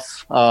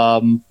enough.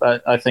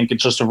 I think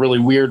it's just a really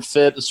weird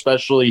fit,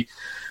 especially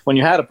when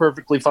you had a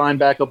perfectly fine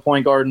backup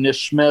point guard in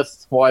Ish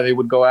Smith, why they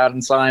would go out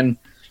and sign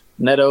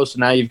Neto. So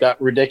now you've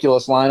got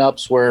ridiculous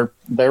lineups where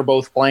they're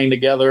both playing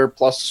together,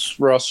 plus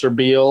Russ or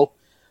Beal.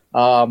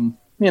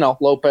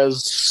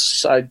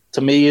 Lopez,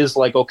 to me, is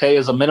like okay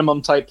as a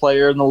minimum type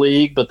player in the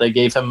league, but they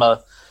gave him an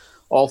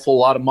awful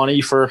lot of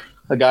money for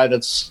a guy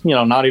that's,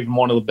 not even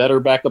one of the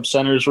better backup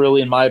centers,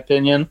 really, in my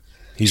opinion.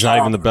 He's not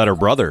even the better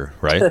brother,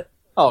 right?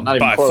 Oh, not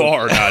even close. By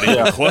far, not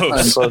even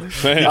close.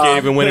 He can't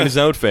even win in his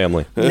own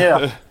family.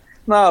 Yeah.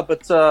 No,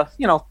 but,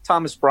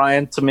 Thomas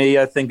Bryant, to me,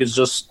 I think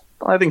he's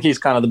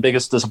kind of the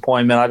biggest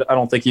disappointment. I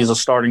don't think he's a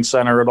starting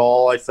center at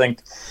all. I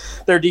think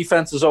their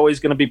defense is always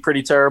going to be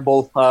pretty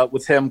terrible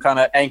with him kind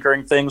of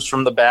anchoring things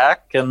from the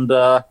back. And,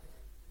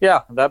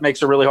 that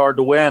makes it really hard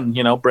to win.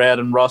 Brad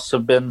and Russ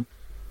have been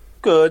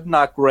good,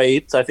 not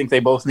great. I think they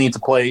both need to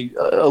play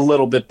a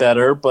little bit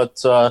better.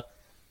 But,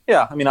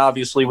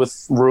 obviously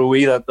with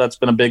Rui, that's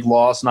been a big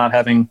loss, not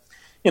having,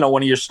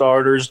 one of your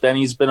starters.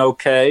 Denny's been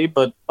okay,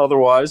 but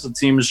otherwise the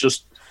team is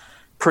just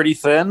pretty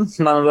thin.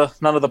 None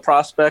of the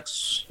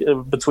prospects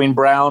between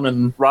Brown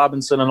and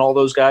Robinson and all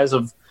those guys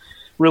have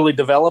really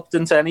developed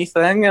into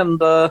anything,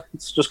 and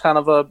it's just kind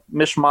of a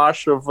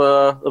mishmash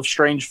of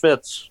strange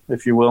fits,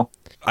 if you will.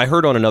 I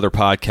heard on another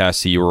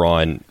podcast that you were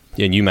on,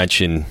 and you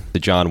mentioned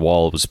that John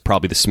Wall was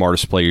probably the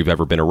smartest player you've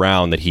ever been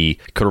around, that he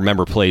could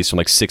remember plays from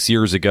like 6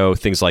 years ago,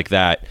 things like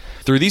that.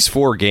 Through these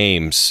 4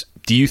 games,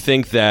 do you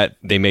think that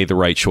they made the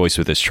right choice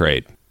with this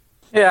trade?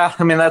 Yeah,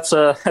 I mean that's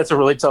a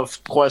really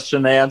tough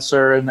question to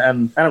answer,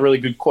 and a really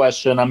good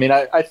question. I mean,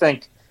 I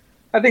think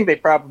they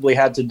probably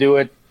had to do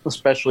it,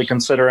 especially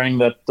considering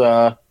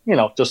that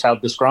just how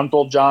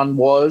disgruntled John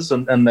was,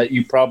 and that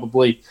you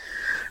probably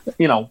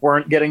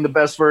weren't getting the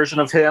best version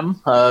of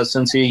him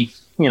since he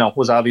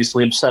was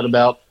obviously upset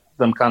about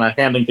them kind of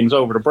handing things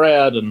over to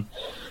Brad and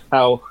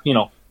how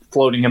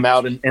floating him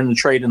out in the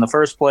trade in the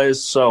first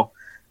place. So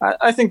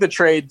I think the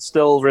trade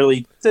still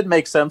really did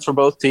make sense for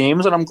both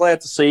teams, and I'm glad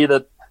to see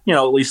that.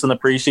 At least in the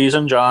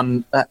preseason,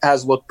 John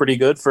has looked pretty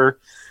good for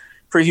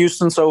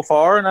Houston so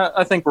far, and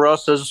I think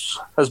Russ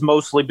has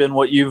mostly been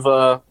what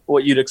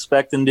you'd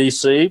expect in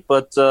DC.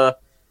 But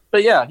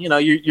yeah,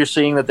 you're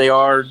seeing that they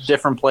are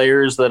different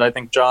players. That I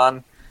think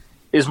John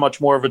is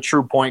much more of a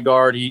true point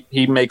guard.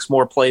 He makes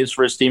more plays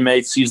for his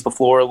teammates, sees the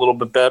floor a little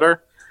bit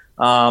better.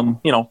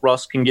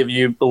 Russ can give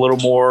you a little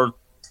more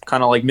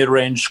kind of like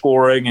mid-range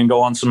scoring and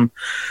go on some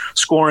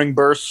scoring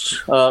bursts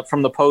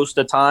from the post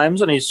at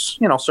times, and he's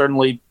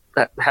certainly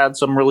had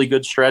some really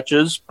good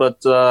stretches,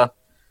 but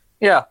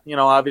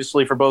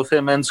obviously for both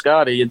him and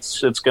Scottie,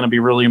 it's going to be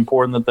really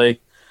important that they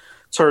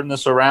turn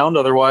this around.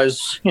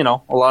 Otherwise, a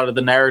lot of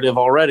the narrative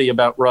already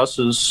about Russ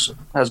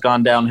has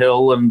gone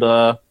downhill, and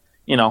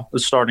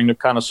is starting to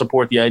kind of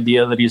support the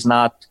idea that he's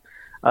not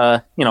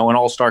an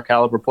all-star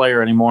caliber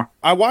player anymore.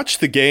 I watched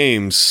the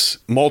games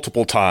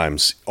multiple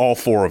times, all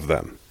 4 of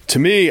them. To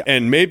me,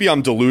 and maybe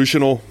I'm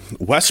delusional,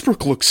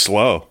 Westbrook looks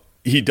slow.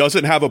 He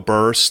doesn't have a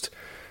burst.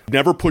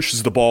 Never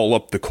pushes the ball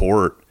up the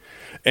court.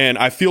 And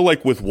I feel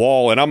like with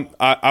Wall, and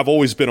I've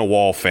always been a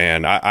Wall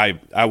fan,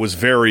 I was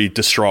very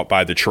distraught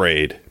by the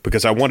trade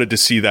because I wanted to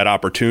see that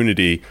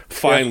opportunity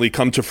finally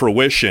come to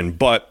fruition.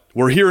 But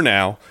we're here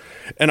now,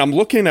 and I'm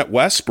looking at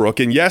Westbrook,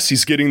 and yes,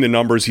 he's getting the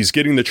numbers, he's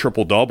getting the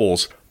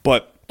triple-doubles,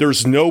 but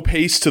there's no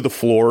pace to the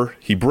floor.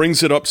 He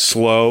brings it up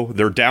slow.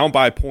 They're down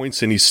by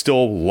points, and he's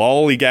still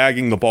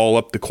lollygagging the ball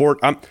up the court.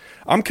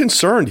 I'm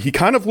concerned. He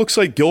kind of looks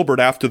like Gilbert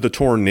after the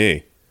torn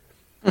knee.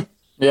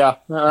 Yeah,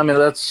 I mean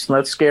that's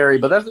scary,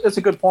 but that's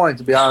a good point.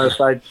 To be honest,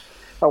 I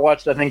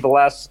watched I think the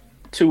last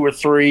 2 or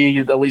 3,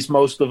 at least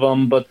most of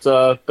them. But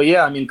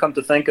yeah, I mean, come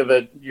to think of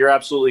it, you're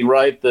absolutely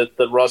right that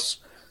Russ,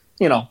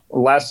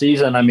 last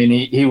season, I mean,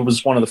 he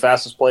was one of the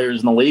fastest players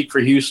in the league for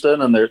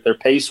Houston, and their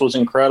pace was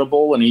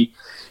incredible, and he,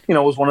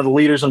 was one of the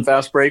leaders in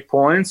fast break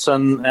points,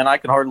 and I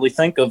can hardly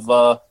think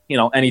of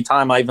any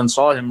time I even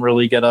saw him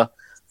really get a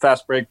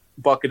fast break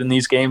bucket in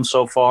these games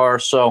so far.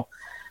 So.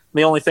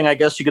 The only thing I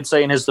guess you could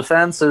say in his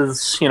defense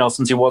is,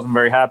 since he wasn't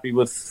very happy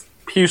with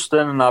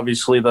Houston and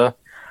obviously the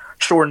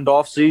shortened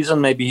off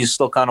season, maybe he's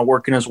still kind of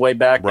working his way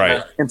back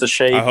into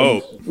shape. I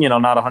hope. And,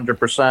 not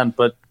 100%.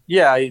 But,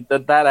 yeah,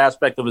 that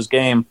aspect of his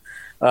game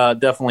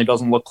definitely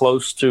doesn't look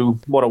close to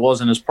what it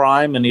was in his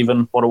prime and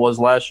even what it was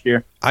last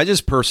year. I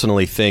just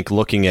personally think,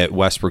 looking at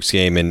Westbrook's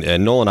game,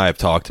 and Noel and I have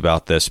talked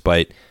about this,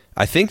 but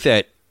I think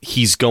that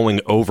he's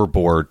going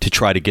overboard to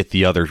try to get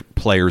the other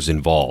players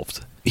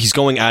involved. He's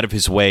going out of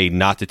his way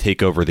not to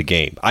take over the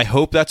game. I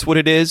hope that's what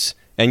it is.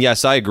 And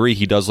yes, I agree,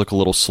 he does look a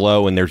little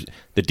slow, and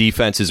the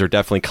defenses are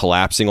definitely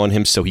collapsing on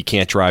him, so he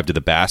can't drive to the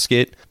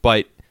basket.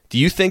 But do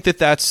you think that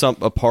that's a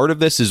part of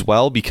this as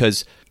well?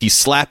 Because he's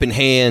slapping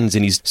hands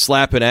and he's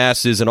slapping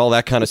asses and all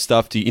that kind of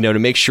stuff to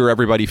make sure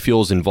everybody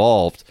feels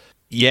involved.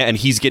 Yeah, and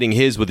he's getting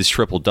his with his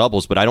triple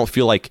doubles, but I don't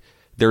feel like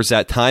there's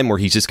that time where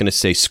he's just going to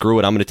say, screw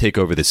it, I'm going to take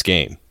over this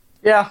game.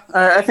 Yeah,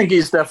 I think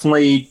he's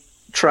definitely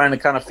trying to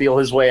kind of feel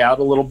his way out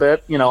a little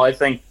bit. I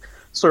think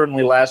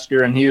certainly last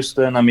year in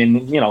Houston, I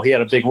mean, he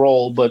had a big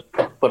role, but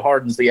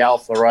Harden's the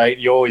alpha, right?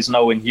 You always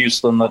know in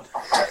Houston that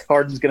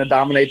Harden's going to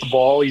dominate the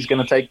ball. He's going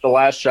to take the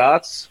last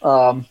shots.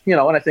 And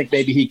I think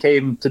maybe he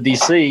came to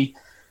DC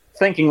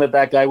thinking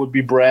that guy would be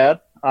Brad.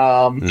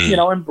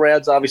 And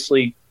Brad's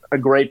obviously a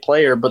great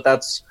player, but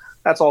that's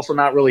also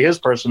not really his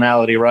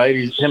personality,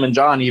 right? Him and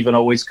John even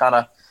always kind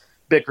of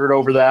bickered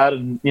over that,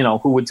 and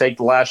who would take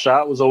the last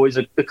shot was always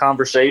a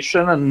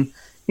conversation. And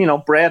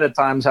Brad at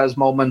times has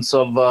moments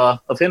of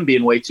him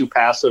being way too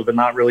passive and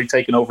not really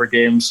taking over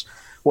games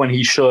when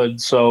he should.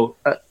 So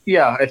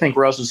I think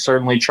Russ is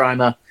certainly trying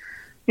to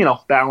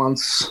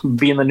balance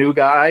being the new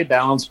guy,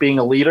 balance being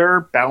a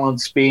leader,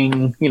 balance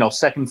being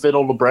second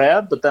fiddle to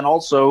Brad, but then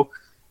also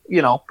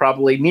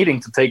probably needing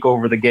to take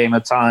over the game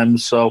at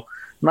times. So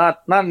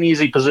not an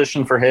easy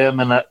position for him,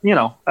 and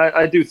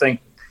I do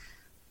think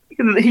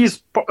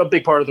he's a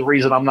big part of the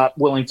reason I'm not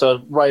willing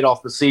to write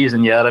off the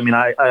season yet. I mean,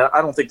 I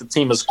don't think the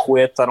team has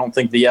quit. I don't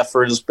think the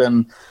effort has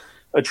been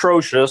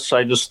atrocious.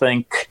 I just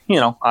think,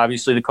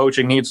 obviously the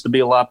coaching needs to be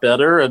a lot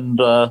better, and,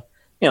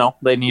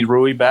 they need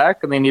Rui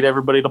back, and they need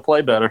everybody to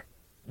play better.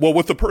 Well,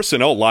 with the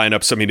personnel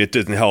lineups, I mean, it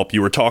didn't help.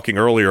 You were talking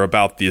earlier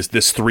about this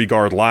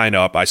 3-guard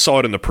lineup. I saw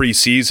it in the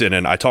preseason,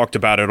 and I talked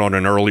about it on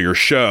an earlier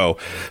show,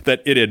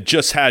 that it had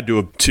just had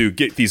to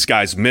get these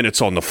guys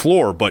minutes on the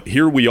floor. But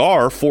here we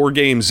are, 4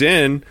 games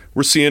in,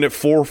 we're seeing it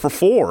 4 for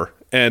 4.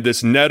 And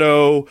this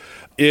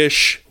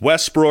Neto-ish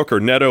Westbrook or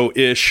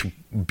Neto-ish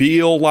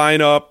Beal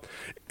lineup,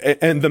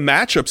 and the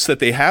matchups that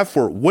they have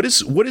for it, what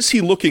is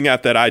he looking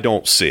at that I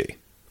don't see?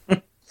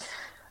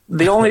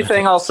 The only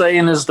thing I'll say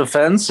in his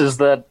defense is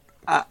that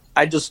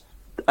I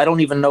don't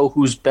even know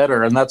who's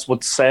better, and that's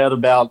what's sad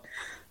about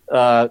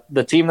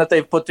the team that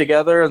they've put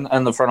together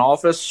and the front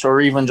office,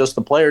 or even just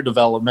the player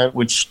development,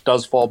 which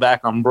does fall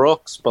back on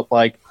Brooks. But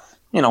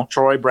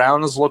Troy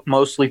Brown has looked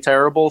mostly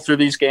terrible through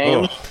these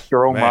games.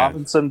 Jerome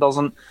Robinson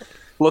doesn't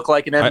look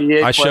like an NBA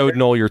player. I showed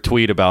Noel your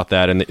tweet about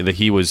that, and that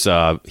he was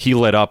he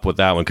lit up with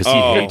that one because he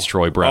hates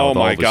Troy Brown. Oh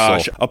my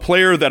gosh, a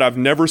player that I've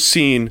never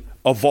seen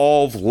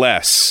evolve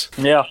less.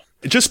 Yeah.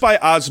 Just by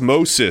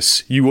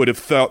osmosis, you would have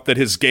thought that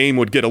his game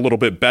would get a little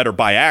bit better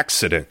by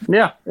accident.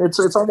 Yeah, it's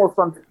almost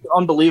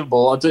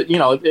unbelievable.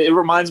 It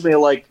reminds me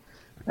of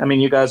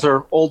you guys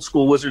are old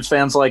school Wizards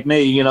fans like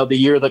me. The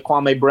year that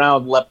Kwame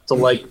Brown leapt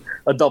to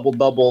a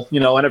double-double,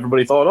 and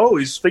everybody thought, oh,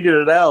 he's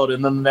figured it out.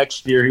 And then the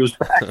next year he was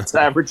back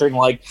to averaging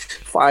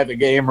 5 a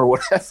game or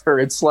whatever.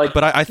 It's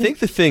But I think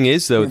the thing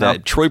is, though,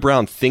 that Troy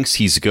Brown thinks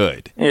he's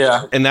good.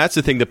 Yeah. And that's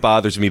the thing that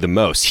bothers me the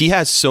most. He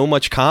has so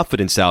much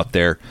confidence out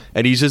there,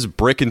 and he's just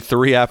bricking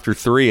 3 after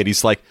 3, and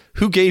he's like,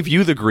 who gave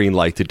you the green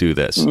light to do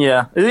this?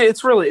 Yeah,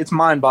 it's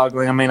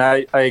mind-boggling. I mean,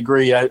 I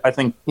agree. I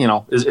think,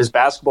 his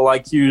basketball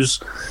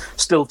IQ's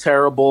still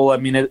terrible. I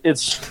mean,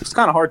 it's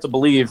kind of hard to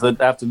believe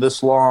that after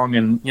this long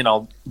and,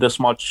 this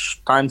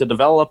much time to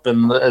develop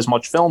and as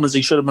much film as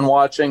he should have been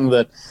watching,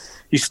 that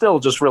he still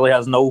just really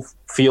has no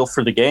feel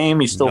for the game.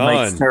 He still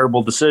makes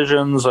terrible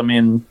decisions. I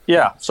mean,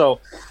 yeah. So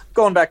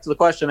going back to the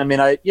question, I mean,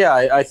 I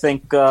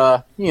think,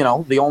 the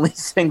only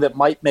thing that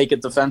might make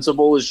it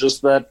defensible is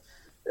just that,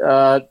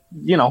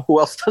 who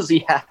else does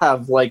he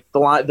have?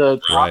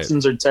 The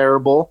Thompsons are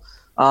terrible.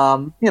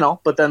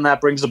 But then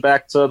that brings it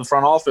back to the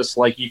front office.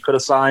 You could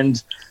have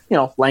signed,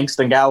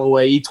 Langston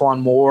Galloway, Etuan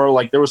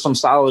Moore. There was some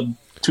solid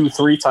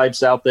 2-3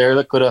 types out there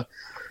that could have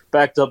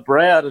backed up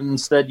Brad, and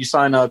instead you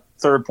sign a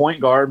third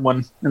point guard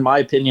when, in my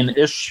opinion,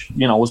 Ish,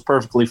 was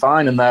perfectly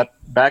fine in that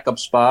backup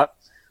spot.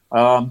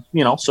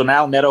 So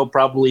now Neto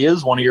probably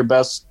is one of your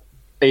best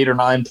 8 or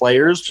 9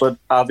 players, but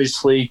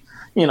obviously,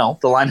 the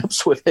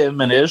lineups with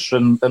him and Ish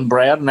and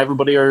Brad and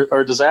everybody are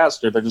a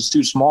disaster. They're just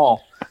too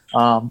small.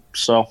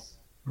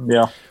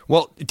 Yeah.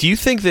 Well, do you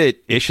think that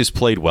Ish has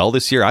played well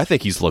this year? I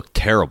think he's looked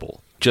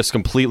terrible, just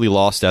completely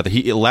lost out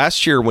there.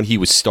 Last year when he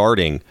was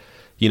starting,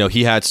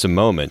 he had some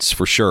moments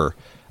for sure.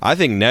 I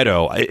think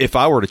Neto, if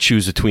I were to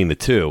choose between the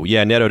two,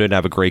 Neto didn't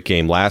have a great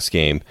game last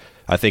game.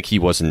 I think he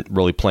wasn't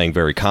really playing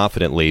very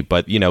confidently,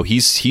 but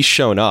he's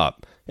shown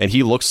up and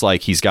he looks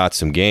like he's got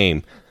some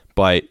game,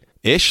 but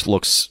Ish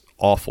looks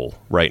awful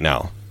right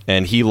now.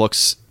 And he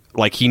looks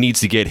like he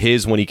needs to get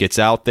his when he gets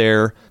out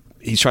there.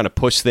 He's trying to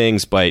push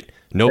things, but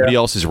nobody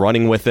else is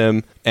running with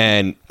him.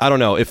 And I don't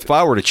know, if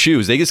I were to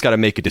choose, they just got to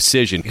make a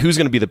decision. Who's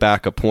going to be the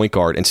backup point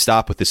guard and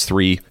stop with this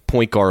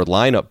 3-point guard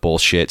lineup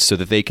bullshit so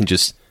that they can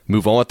just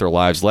move on with their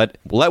lives. Let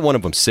one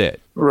of them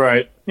sit.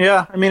 Right.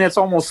 Yeah. I mean, it's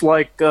almost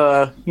like,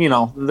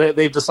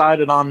 they've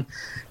decided on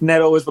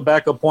Neto as the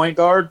backup point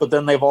guard, but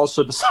then they've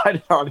also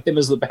decided on him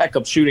as the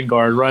backup shooting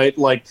guard, right?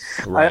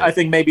 I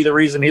think maybe the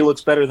reason he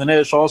looks better than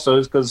Ish also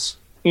is because,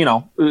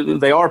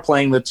 they are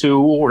playing the 2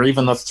 or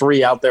even the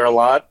 3 out there a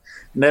lot.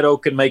 Neto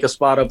can make a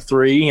spot up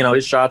 3.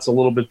 His shot's a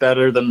little bit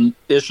better than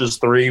Ish's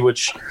 3,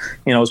 which,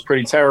 is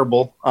pretty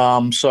terrible.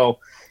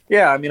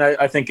 Yeah, I mean,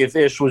 I think if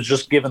Ish was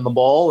just given the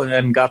ball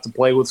and got to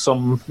play with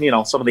some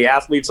of the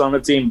athletes on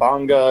the team,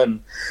 Bonga,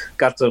 and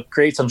got to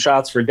create some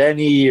shots for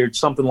Denny or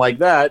something like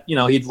that,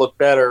 he'd look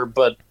better.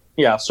 But,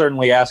 yeah,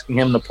 certainly asking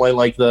him to play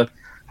like the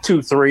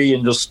 2-3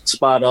 and just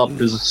spot up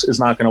is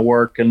not going to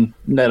work. And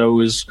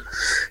Neto is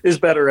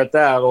better at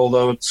that,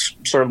 although it's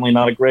certainly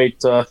not a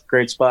great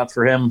spot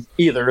for him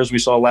either, as we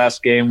saw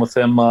last game with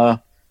him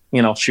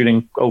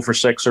shooting 0 for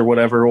 6 or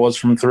whatever it was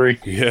from 3.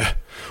 Yeah.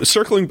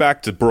 Circling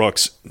back to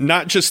Brooks,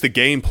 not just the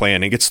game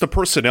planning, it's the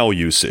personnel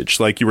usage,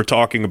 like you were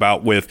talking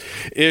about with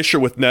Ish or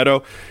with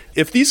Neto.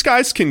 If these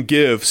guys can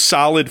give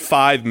solid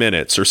 5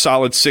 minutes or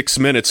solid 6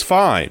 minutes,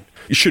 fine.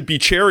 You should be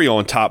cherry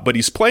on top, but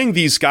he's playing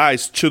these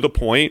guys to the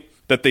point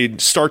that they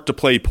start to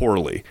play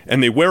poorly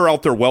and they wear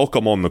out their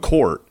welcome on the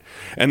court.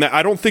 And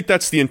I don't think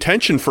that's the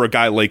intention for a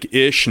guy like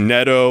Ish,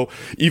 Neto,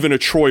 even a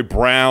Troy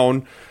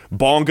Brown,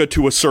 Bonga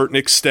to a certain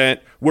extent,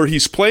 where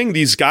he's playing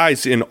these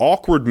guys in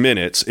awkward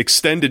minutes,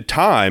 extended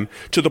time,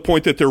 to the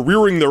point that they're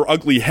rearing their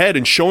ugly head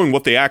and showing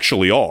what they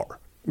actually are.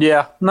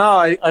 Yeah, no,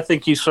 I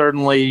think he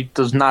certainly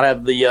does not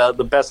have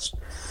the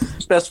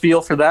best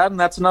feel for that. And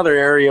that's another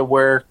area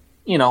where,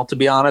 to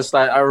be honest,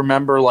 I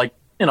remember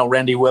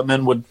Randy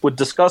Whitman would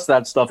discuss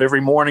that stuff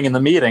every morning in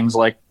the meetings,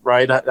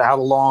 right? How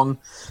long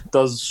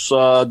does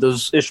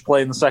Ish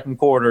play in the second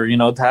quarter?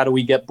 How do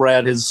we get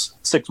Brad his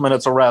 6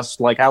 minutes of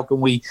rest? How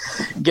can we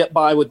get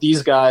by with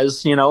these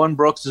guys? And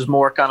Brooks is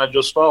more kind of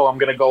just, I'm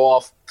going to go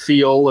off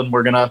feel and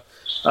we're going to,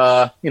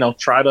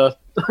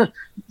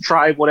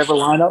 try whatever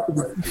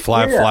lineup.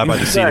 Fly by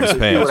the seat of his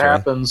pants. See what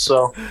happens.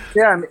 So,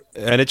 yeah.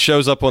 And it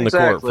shows up on the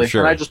court for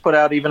sure. And I just put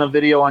out even a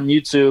video on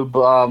YouTube,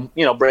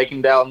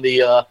 breaking down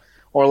the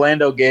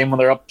Orlando game when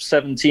they're up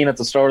 17 at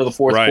the start of the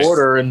fourth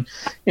quarter. And,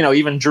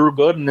 even Drew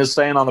Gooden is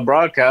saying on the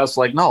broadcast,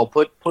 like, no,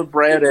 put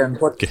Brad in.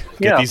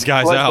 Get these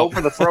guys out. Go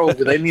for the throw.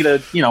 They need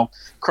to,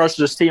 crush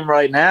this team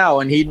right now.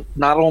 And he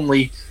not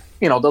only,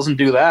 doesn't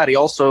do that, he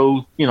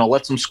also,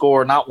 lets them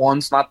score not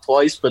once, not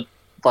twice, but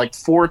like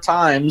 4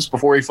 times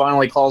before he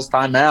finally calls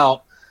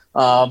timeout.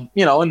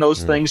 And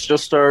those things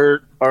just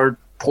are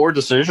poor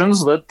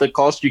decisions that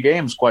cost you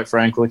games, quite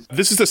frankly.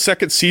 This is the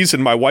second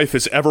season my wife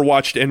has ever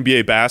watched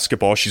NBA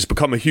basketball. She's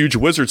become a huge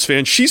Wizards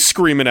fan. She's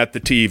screaming at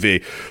the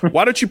TV.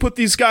 Why don't you put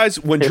these guys,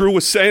 when Drew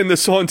was saying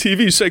this on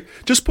TV, you say,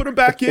 just put them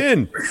back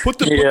in. Put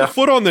the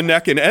foot on the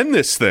neck and end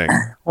this thing.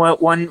 Well,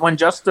 when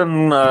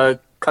Justin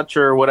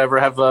Kutcher or whatever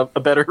have a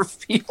better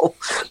feel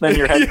than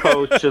your head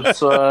coach,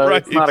 it's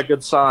right. It's not a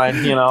good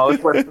sign,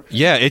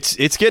 Yeah,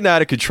 it's getting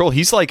out of control.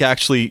 He's like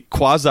actually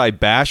quasi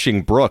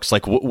bashing Brooks.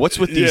 Like, what's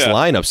with these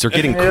lineups? They're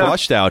getting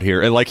crushed out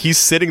here, and like he's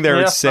sitting there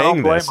and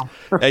saying this.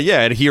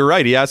 And you're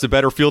right. He has a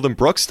better feel than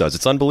Brooks does.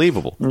 It's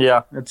unbelievable.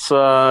 Yeah, it's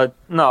no.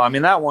 I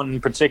mean, that one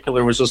in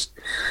particular was just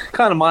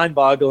kind of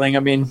mind-boggling. I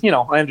mean,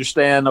 I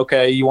understand.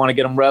 Okay, you want to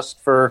get him rest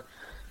for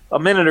a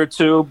minute or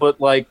two,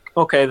 but like,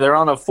 okay, they're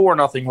on a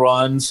 4-0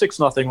 run,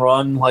 6-0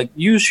 run. Like,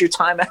 use your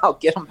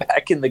timeout, get them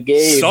back in the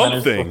game.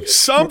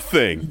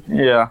 Something.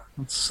 Yeah,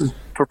 it's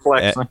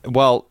perplexing.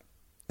 Well,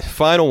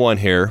 final one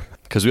here,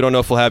 because we don't know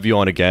if we'll have you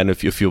on again.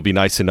 If you'll be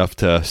nice enough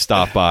to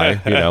stop by,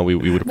 we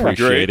would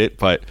appreciate it.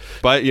 But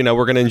we're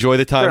going to enjoy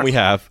the time we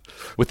have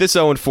with this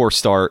 0-4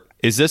 start.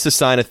 Is this a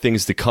sign of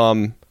things to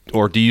come,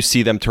 or do you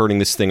see them turning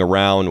this thing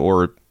around,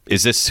 or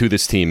is this who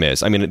this team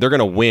is? I mean, they're going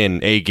to win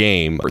a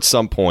game at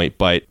some point,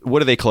 but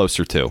what are they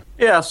closer to?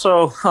 Yeah,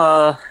 so,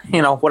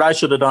 what I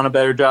should have done a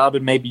better job,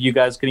 and maybe you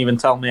guys can even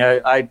tell me,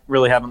 I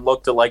really haven't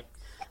looked at, like,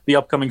 the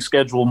upcoming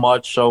schedule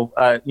much, so,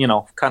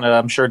 kind of,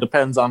 I'm sure it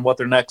depends on what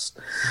their next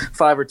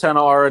 5 or 10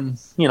 are and,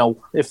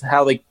 if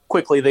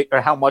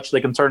how much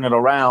they can turn it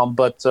around.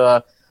 But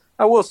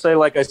I will say,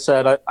 like I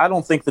said, I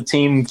don't think the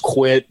team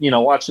quit.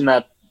 Watching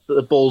the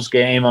Bulls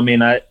game, I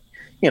mean,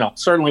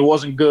 certainly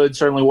wasn't good,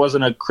 certainly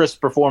wasn't a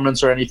crisp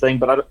performance or anything,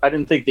 but I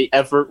didn't think the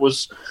effort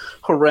was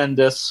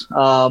horrendous.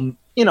 And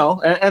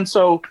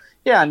so,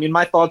 I mean,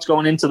 my thoughts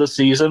going into the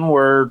season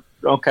were,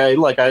 okay,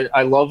 like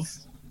I love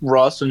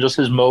Russ and just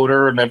his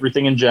motor and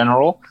everything in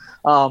general.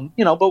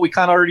 But we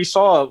kind of already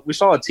saw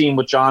a team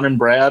with John and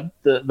Brad.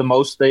 The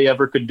most they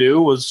ever could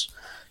do was,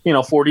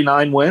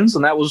 49 wins,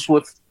 and that was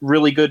with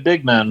really good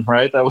big men,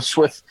 right? That was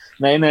with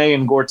Nene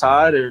and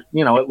Gortat,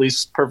 or, at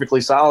least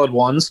perfectly solid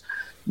ones.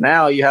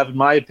 Now you have, in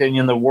my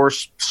opinion, the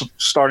worst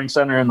starting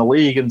center in the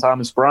league in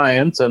Thomas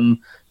Bryant. And,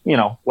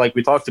 like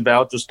we talked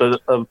about, just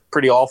a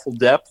pretty awful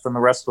depth, and the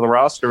rest of the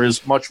roster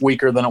is much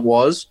weaker than it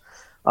was.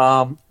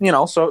 So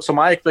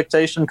my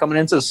expectation coming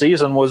into the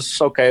season was,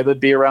 okay,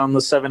 they'd be around the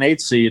 7-8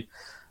 seed.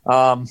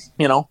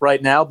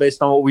 Right now,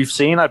 based on what we've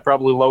seen, I'd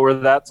probably lower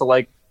that to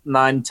like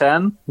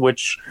 9-10,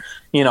 which,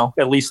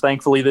 at least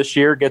thankfully this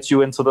year gets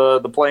you into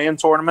the play-in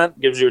tournament,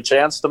 gives you a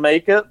chance to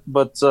make it.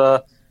 But,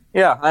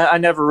 I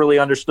never really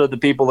understood the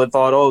people that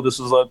thought, oh, this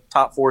is a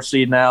top 4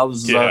 seed now.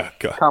 This is a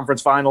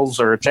conference finals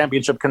or a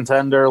championship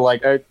contender.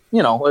 Like, I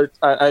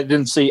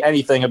didn't see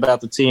anything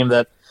about the team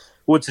that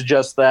would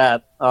suggest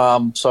that.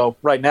 So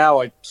right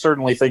now, I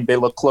certainly think they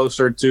look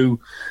closer to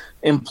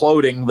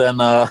imploding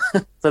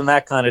than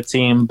that kind of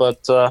team.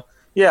 But,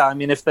 I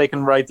mean, if they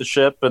can right the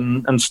ship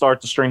and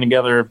start to string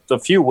together a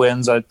few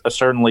wins, I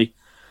certainly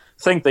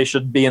think they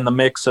should be in the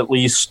mix at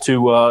least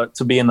to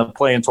be in the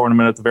play-in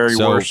tournament at the very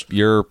worst.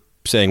 You're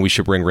saying we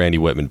should bring Randy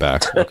Whitman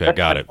back. Okay,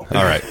 got it.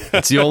 All right.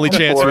 That's the only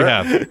chance we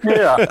have.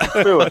 Yeah,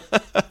 do it.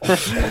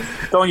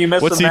 Don't you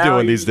miss What's him he now?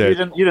 doing these days?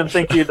 You didn't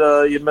think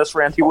you'd miss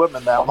Randy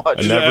Whitman that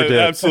much. I never did.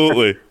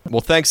 Absolutely.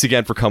 Well, thanks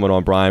again for coming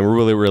on, Brian. We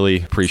really,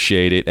 really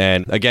appreciate it.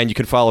 And again, you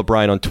can follow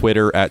Brian on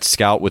Twitter at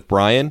Scout with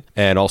Brian,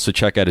 and also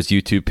check out his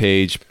YouTube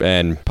page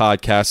and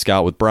podcast,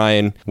 Scout with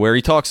Brian, where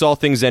he talks all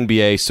things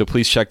NBA. So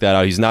please check that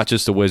out. He's not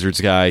just a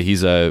Wizards guy.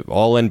 He's a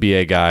all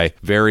NBA guy.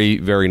 Very,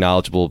 very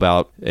knowledgeable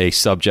about a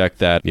subject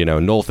that,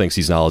 Noel thinks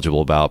he's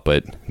knowledgeable about,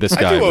 but this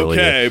guy really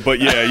is. But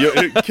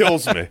it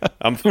kills me.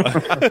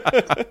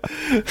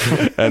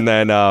 And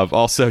then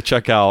also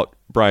check out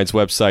Brian's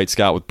website,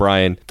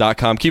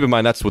 scoutwithbrian.com. Keep in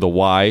mind that's with a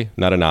Y,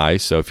 not an I.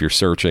 So if you're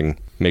searching,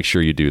 make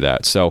sure you do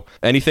that. So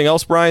anything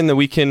else, Brian, that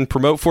we can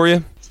promote for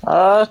you?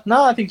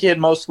 No, I think he had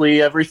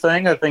mostly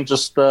everything. I think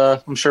just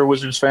I'm sure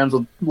Wizards fans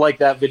would like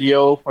that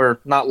video, or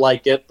not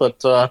like it,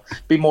 but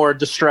be more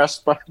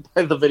distressed by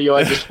the video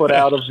I just put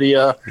out of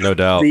the no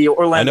doubt the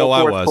Orlando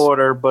fourth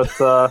quarter. But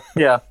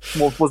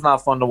was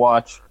not fun to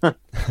watch.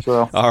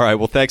 So. All right.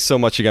 Well, thanks so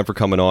much again for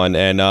coming on,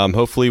 and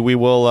hopefully we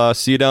will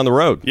see you down the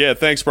road. Yeah,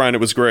 thanks, Brian.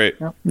 It was great.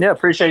 Yeah,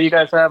 appreciate you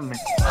guys having me.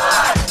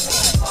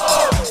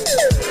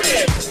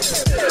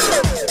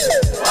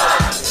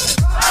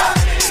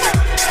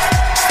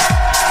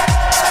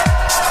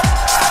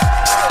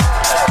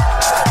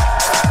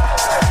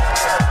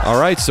 All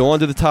right, so on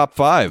to the top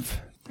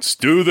 5. Let's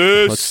do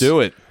this. Let's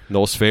do it.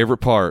 Noel's favorite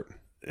part.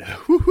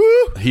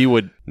 he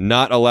would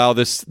not allow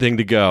this thing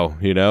to go.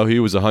 You know, he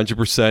was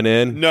 100%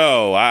 in.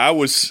 No, I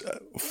was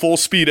full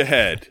speed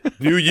ahead.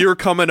 New year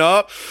coming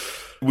up.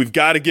 We've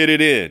got to get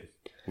it in.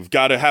 We've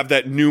got to have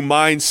that new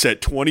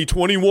mindset.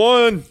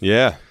 2021.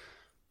 Yeah.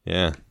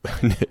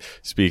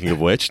 Speaking of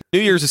which, New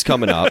Year's is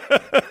coming up.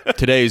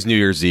 Today is New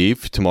Year's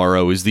Eve.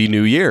 Tomorrow is the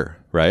new year,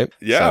 right?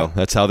 Yeah. So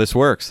that's how this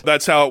works.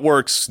 That's how it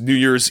works. New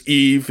Year's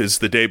Eve is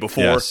the day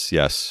before.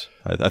 Yes.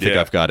 I think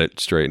I've got it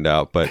straightened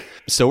out. But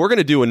so we're going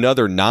to do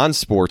another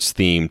non-sports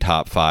themed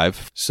top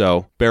 5.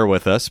 So bear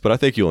with us, but I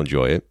think you'll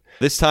enjoy it.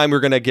 This time we're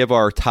going to give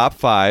our top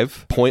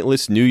 5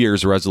 pointless New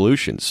Year's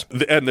resolutions.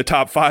 And the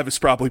top 5 is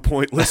probably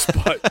pointless,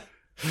 but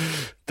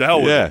the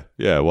hell with it.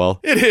 Yeah, well.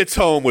 It hits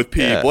home with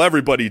people. Yeah.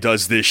 Everybody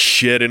does this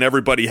shit, and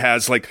everybody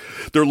has like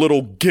their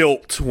little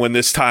guilt when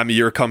this time of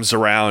year comes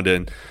around.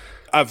 And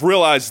I've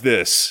realized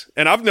this,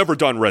 and I've never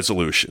done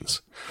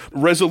resolutions.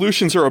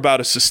 Resolutions are about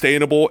as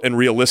sustainable and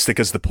realistic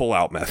as the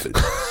pull-out method.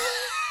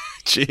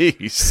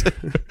 Jeez.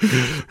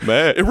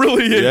 Man. It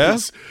really is.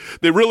 Yeah?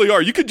 They really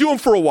are. You could do them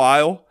for a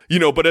while, you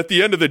know, but at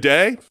the end of the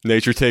day...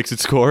 Nature takes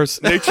its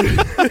course. Nature,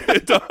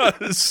 it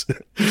does.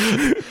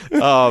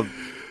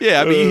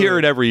 Yeah, I mean, you hear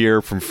it every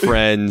year from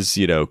friends,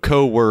 you know,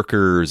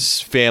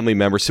 co-workers, family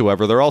members,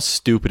 whoever. They're all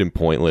stupid and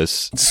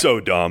pointless. So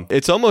dumb.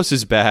 It's almost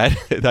as bad,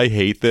 I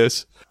hate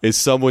this, as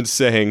someone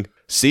saying,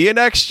 see you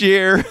next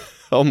year.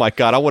 Oh my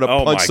God, I want to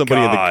punch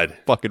somebody in the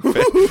fucking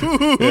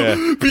face.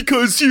 Yeah.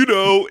 Because, you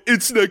know,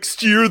 it's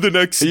next year, the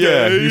next day.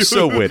 Yeah, you're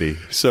so witty.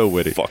 So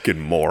witty. Fucking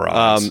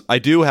morons. I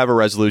do have a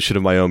resolution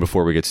of my own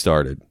before we get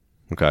started.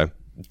 Okay.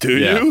 Do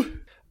you?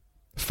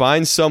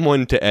 Find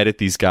someone to edit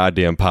these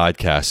goddamn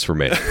podcasts for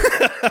me.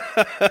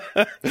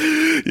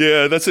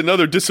 Yeah, that's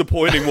another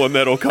disappointing one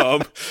that'll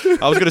come.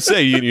 I was going to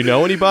say, you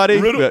know anybody?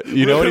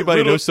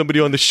 Know somebody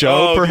on the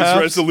show, perhaps?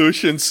 These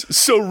resolutions,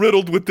 so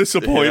riddled with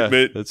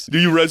disappointment. Yeah, do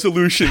you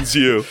resolutions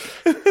you?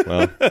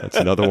 Well, that's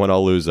another one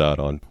I'll lose out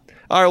on.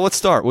 All right, let's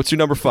start. What's your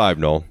number 5,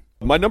 Noel?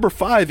 My number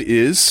 5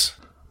 is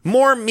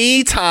more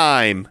me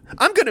time.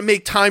 I'm going to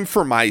make time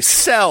for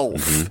myself.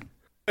 Mm-hmm.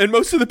 And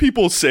most of the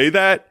people say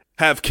that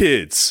have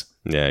kids.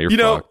 Yeah, you're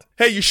fucked.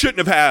 Hey, you shouldn't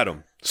have had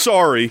them.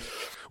 Sorry.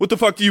 What the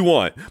fuck do you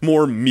want?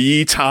 More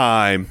me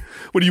time.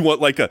 What do you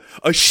want, like a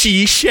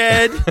she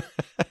shed?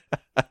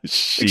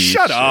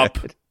 Shut up.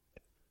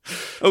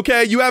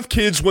 Okay, you have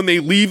kids when they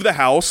leave the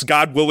house,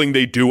 God willing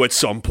they do at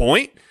some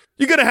point.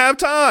 You're going to have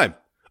time.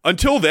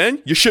 Until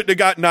then, you shouldn't have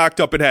got knocked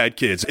up and had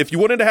kids. If you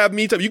wanted to have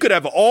me time, you could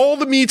have all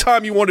the me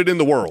time you wanted in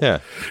the world. Yeah.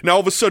 Now,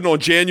 all of a sudden, on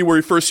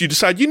January 1st, you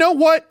decide, you know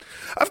what?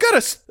 I've got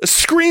a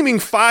screaming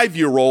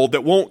 5-year-old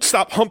that won't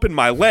stop humping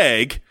my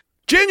leg.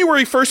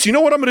 January 1st, you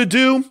know what I'm going to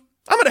do?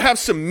 I'm going to have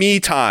some me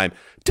time.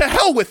 To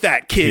hell with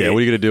that kid. Yeah, what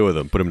are you going to do with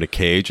him? Put him in a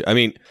cage? I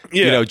mean,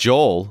 you know,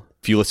 Joel,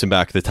 if you listen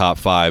back to the top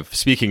 5,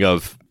 speaking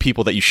of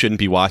people that you shouldn't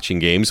be watching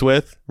games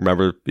with,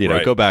 remember,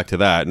 go back to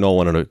that. Noel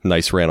went on a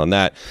nice rant on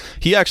that.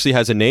 He actually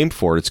has a name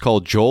for it. It's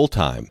called Joel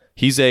time.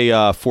 He's a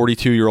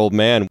 42-year-old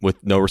man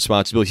with no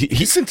responsibility.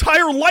 His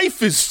entire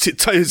life is his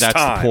time. That's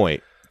the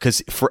point.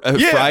 Because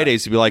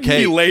Fridays, he'd be like,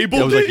 "Hey," you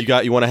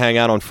want to hang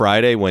out on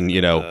Friday when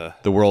the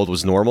world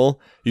was normal?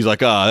 He's like,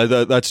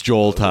 that's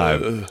Joel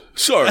time."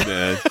 Sorry,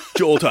 man,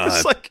 Joel time.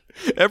 It's like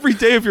every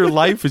day of your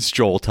life is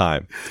Joel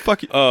time.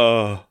 Fuck you.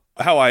 How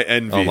I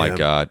envy him. Oh my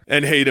God,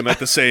 and hate him at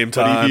the same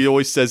time. He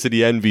always says that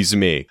he envies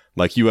me.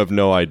 Like, you have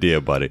no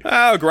idea, buddy.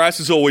 Grass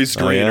is always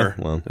greener.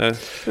 Oh, yeah?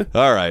 Well,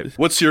 all right.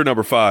 What's your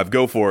number 5?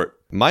 Go for it.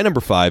 My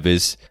number 5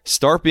 is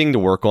start being to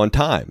work on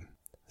time.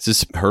 This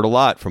has heard a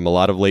lot from a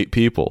lot of late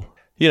people.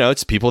 You know,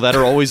 it's people that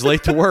are always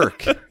late to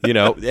work,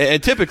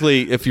 and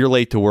typically if you're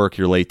late to work,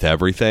 you're late to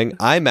everything.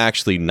 I'm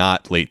actually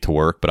not late to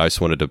work, but I just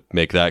wanted to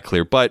make that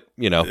clear. But,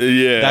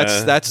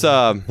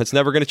 that's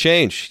never going to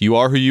change. You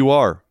are who you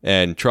are.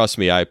 And trust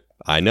me,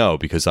 I know,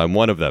 because I'm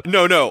one of them.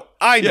 No,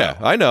 I know. Yeah,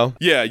 I know.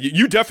 Yeah,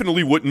 you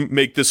definitely wouldn't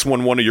make this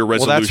one of your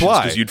resolutions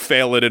because you'd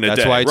fail it in a day.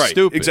 That's why it's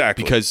stupid.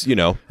 Exactly. Because,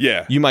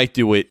 you might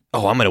do it,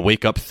 I'm going to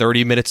wake up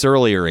 30 minutes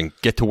earlier and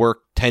get to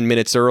work 10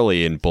 minutes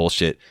early and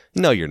bullshit.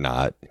 No, you're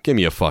not. Give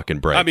me a fucking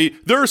break. I mean,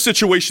 there are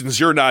situations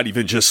you're not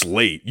even just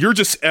late. You're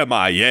just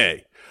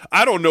MIA.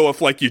 I don't know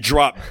if, like, you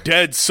drop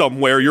dead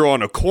somewhere, you're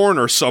on a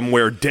corner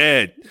somewhere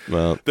dead.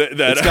 Well,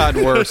 it's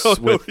gotten worse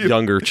with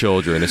younger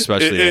children,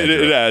 especially.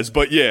 It has,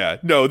 but yeah.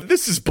 No,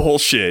 this is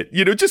bullshit.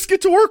 Just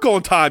get to work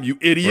on time, you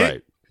idiot.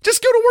 Right.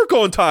 Just go to work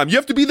on time. You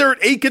have to be there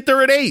at 8, get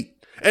there at 8.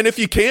 And if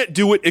you can't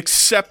do it,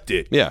 accept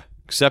it. Yeah,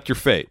 accept your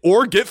fate.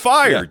 Or get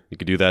fired. Yeah, you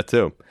could do that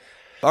too.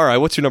 All right,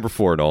 what's your number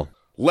 4, Noel?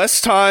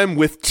 Less time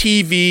with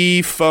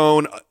TV,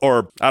 phone,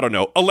 or, I don't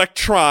know,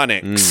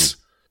 electronics.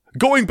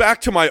 Going back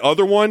to my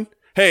other one,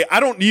 hey, I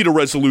don't need a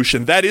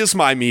resolution. That is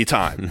my me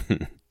time.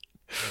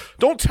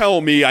 Don't tell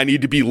me I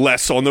need to be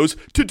less on those.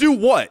 To do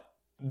what?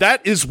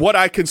 That is what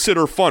I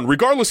consider fun.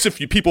 Regardless if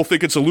people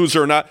think it's a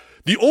loser or not,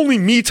 the only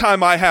me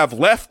time I have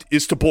left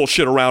is to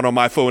bullshit around on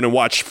my phone and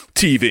watch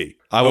TV.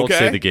 I won't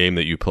say the game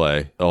that you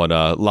play on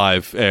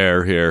live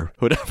air here.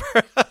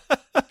 Whatever.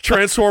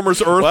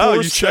 Transformers Earth Wow,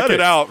 Wars, check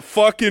it out.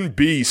 Fucking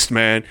beast,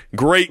 man.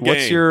 Great game.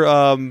 What's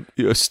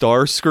your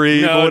star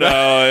screen? No.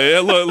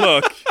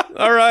 Look.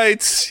 All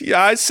right.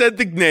 Yeah, I said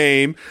the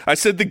name. I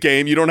said the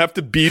game. You don't have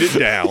to beat it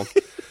down.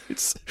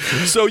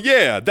 So,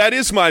 yeah, that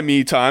is my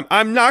me time.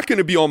 I'm not going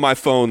to be on my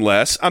phone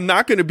less. I'm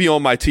not going to be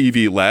on my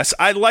TV less.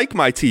 I like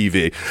my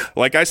TV.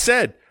 Like I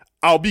said,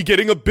 I'll be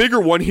getting a bigger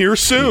one here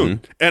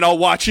soon, and I'll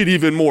watch it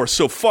even more.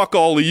 So fuck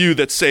all of you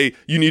that say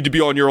you need to be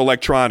on your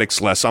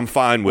electronics less. I'm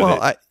fine with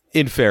it.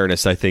 In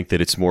fairness, I think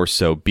that it's more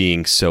so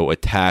being so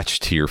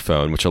attached to your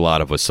phone, which a lot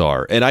of us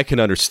are. And I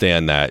can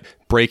understand that.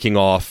 Breaking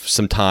off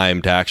some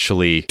time to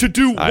actually... To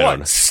do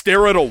what?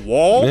 Stare at a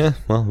wall? Yeah,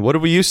 well, what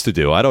did we used to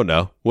do? I don't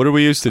know. What did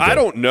we used to do? I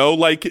don't know.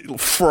 Like,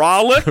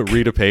 frolic?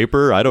 Read a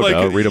paper? I don't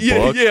know. Read a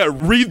book? Yeah,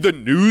 read the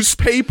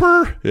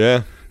newspaper?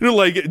 Yeah. You know,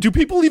 like, do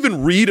people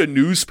even read a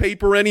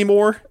newspaper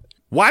anymore?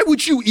 Why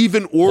would you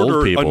even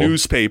order a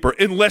newspaper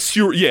unless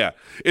you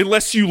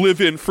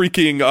live in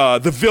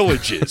freaking the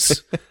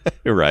Villages?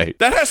 You're right.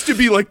 That has to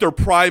be like their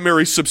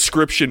primary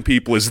subscription,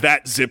 people, is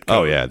that zip code.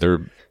 Oh, yeah.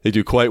 They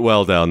do quite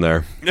well down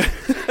there.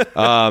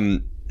 All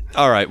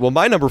right. Well,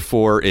 my number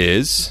 4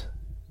 is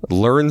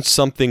learn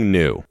something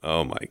new.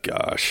 Oh, my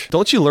gosh.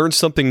 Don't you learn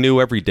something new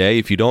every day?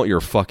 If you don't, you're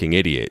a fucking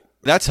idiot.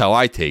 That's how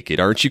I take it.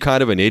 Aren't you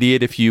kind of an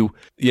idiot if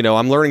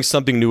I'm learning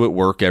something new at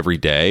work every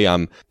day.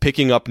 I'm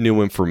picking up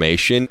new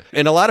information.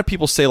 And a lot of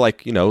people say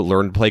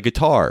learn to play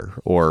guitar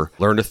or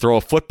learn to throw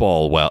a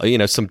football well,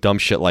 some dumb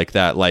shit like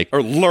that.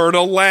 Or learn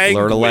a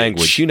language. Learn a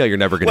language. You're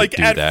never going to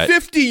do that. At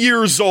 50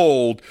 years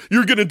old,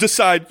 you're going to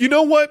decide, you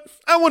know what?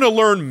 I want to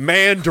learn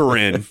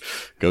Mandarin.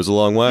 Goes a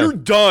long way. You're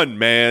done,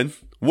 man.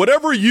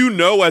 Whatever you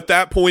know at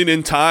that point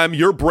in time,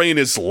 your brain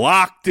is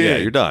locked in. Yeah,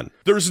 you're done.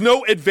 There's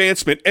no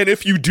advancement. And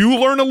if you do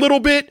learn a little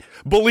bit,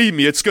 believe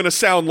me, it's going to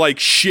sound like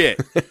shit.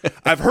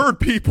 I've heard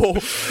people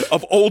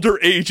of older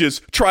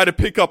ages try to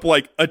pick up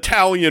like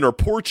Italian or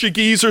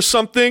Portuguese or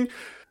something.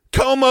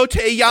 Como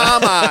te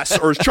llamas?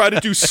 Or try to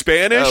do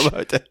Spanish.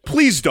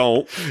 Please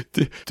don't.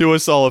 Do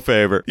us all a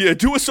favor. Yeah,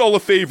 do us all a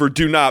favor.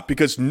 Do not,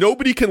 because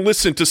nobody can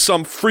listen to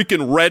some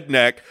freaking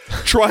redneck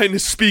trying to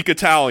speak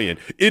Italian.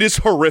 It is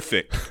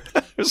horrific.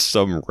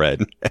 Some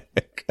redneck.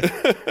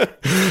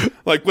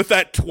 Like with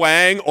that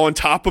twang on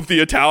top of the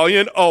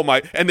Italian. Oh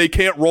my, and they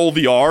can't roll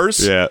the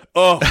R's. Yeah.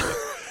 Oh,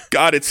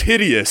 God, it's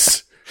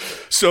hideous.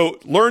 So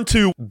learn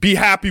to be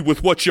happy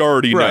with what you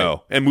already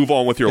know and move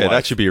on with your life.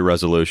 That should be a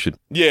resolution.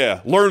 Yeah,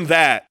 learn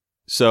that.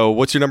 So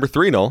what's your number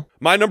 3, Noel?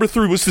 My number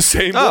 3 was the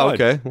same one. Oh,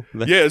 okay.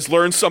 Yeah, it's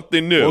learn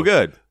something new. Well,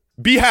 good.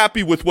 Be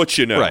happy with what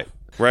you know.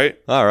 Right?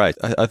 All right.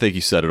 I think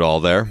you said it all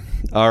there.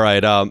 All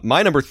right.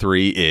 My number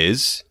 3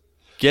 is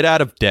get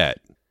out of debt.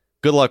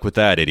 Good luck with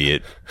that,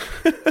 idiot.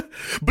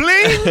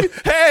 Bling!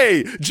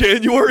 Hey,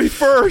 January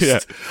 1st. Yeah.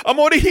 I'm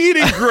on a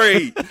heating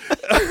grate.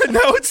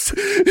 Now it's...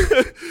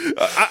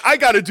 I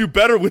got to do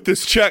better with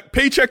this check.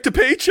 Paycheck to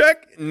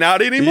paycheck?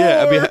 Not anymore.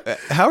 Yeah, I mean,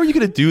 how are you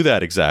going to do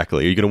that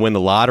exactly? Are you going to win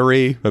the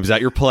lottery? Is that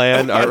your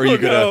plan? Are you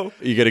going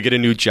to get a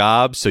new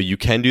job so you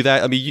can do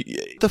that? I mean,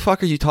 what the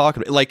fuck are you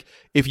talking about? Like,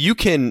 if you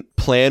can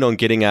plan on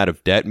getting out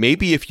of debt,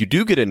 maybe if you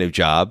do get a new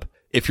job,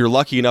 if you're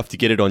lucky enough to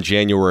get it on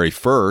January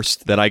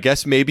 1st, then I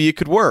guess maybe it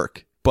could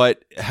work.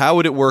 But how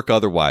would it work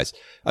otherwise?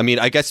 I mean,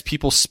 I guess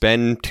people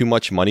spend too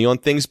much money on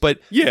things, but...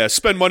 Yeah,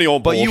 spend money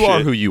on bullshit. But you are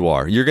who you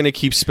are. You're going to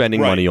keep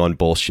spending money on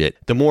bullshit.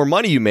 The more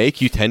money you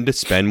make, you tend to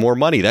spend more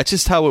money. That's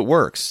just how it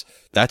works.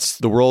 That's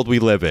the world we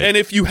live in. And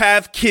if you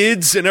have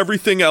kids and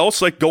everything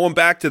else, like going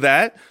back to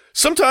that...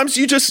 Sometimes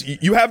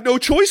you have no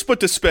choice but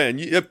to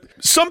spend.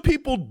 Some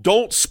people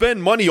don't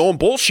spend money on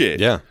bullshit.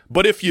 Yeah.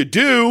 But if you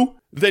do,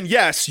 then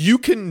yes, you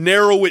can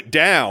narrow it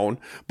down.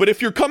 But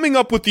if you're coming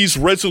up with these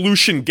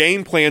resolution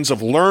game plans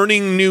of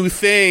learning new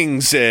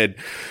things and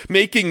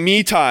making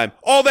me time,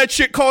 all that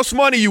shit costs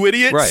money, you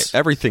idiots. Right.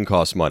 Everything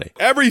costs money.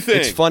 Everything.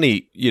 It's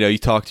funny, you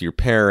talk to your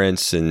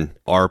parents and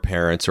our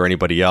parents or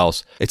anybody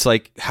else. It's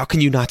like, how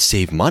can you not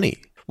save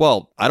money?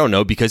 Well, I don't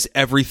know, because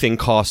everything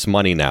costs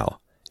money now.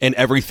 And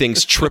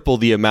everything's triple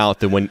the amount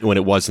than when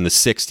it was in the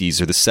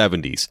 60s or the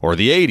 70s or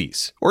the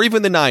 80s or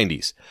even the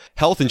 90s.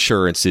 Health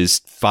insurance is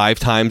 5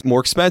 times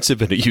more expensive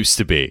than it used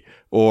to be.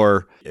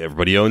 Or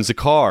everybody owns a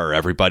car.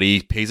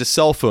 Everybody pays a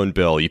cell phone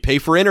bill. You pay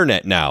for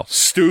internet now.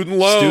 Student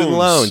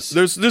loans.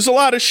 There's a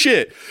lot of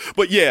shit.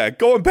 But yeah,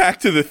 going back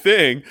to the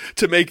thing,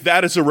 to make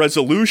that as a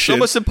resolution.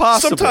 Almost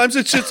impossible. Sometimes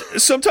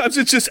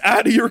it's just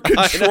out of your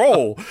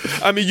control.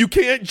 I mean, you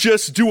can't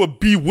just do a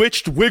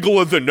bewitched wiggle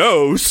of the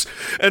nose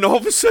and all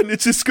of a sudden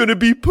it's just going to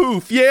be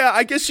poof. Yeah,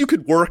 I guess you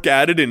could work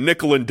at it and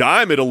nickel and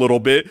dime it a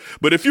little bit.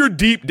 But if you're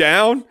deep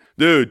down,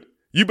 dude,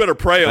 you better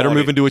pray on it. Better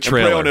move into a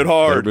trailer. Pray on it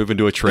hard. Better move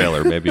into a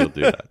trailer. Maybe you'll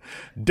do that.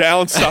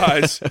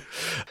 Downsize.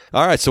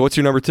 All right. So what's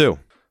your number 2?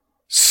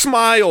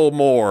 Smile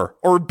more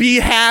or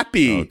be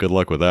happy. Oh, good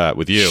luck with that.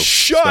 With you.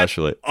 Shut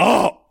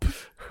up.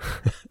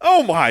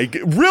 Oh my.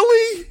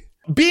 Really?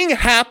 Being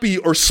happy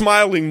or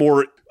smiling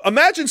more.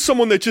 Imagine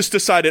someone that just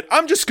decided,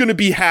 I'm just going to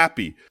be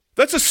happy.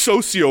 That's a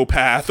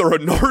sociopath or a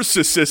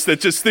narcissist that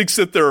just thinks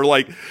that they're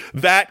like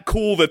that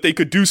cool that they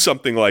could do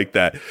something like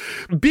that.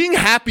 Being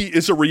happy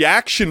is a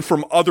reaction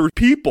from other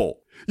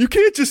people. You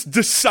can't just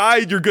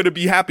decide you're going to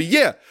be happy.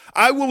 Yeah,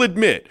 I will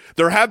admit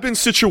there have been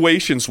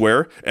situations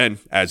where, and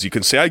as you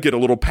can say, I get a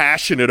little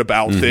passionate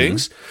about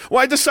things.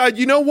 Well, I decide,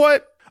 you know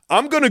what?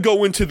 I'm going to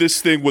go into this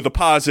thing with a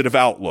positive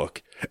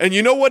outlook. And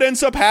you know what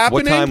ends up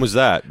happening? What time was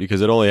that?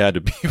 Because it only had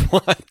to be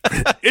one.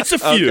 It's a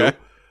few. Okay.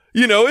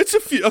 You know, it's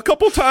a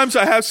couple times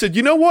I have said,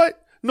 you know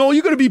what? No,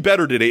 you're going to be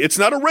better today. It's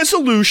not a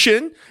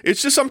resolution.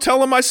 It's just I'm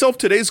telling myself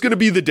today's going to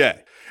be the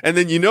day. And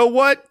then you know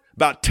what?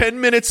 About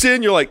 10 minutes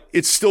in, you're like,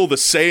 it's still the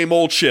same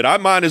old shit. I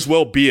might as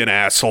well be an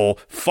asshole.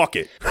 Fuck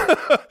it.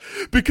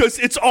 Because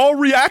it's all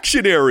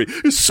reactionary.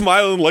 You're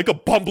smiling like a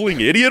bumbling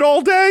idiot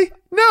all day?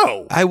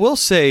 No. I will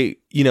say,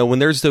 you know, when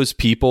there's those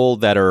people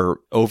that are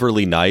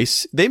overly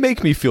nice, they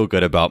make me feel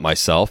good about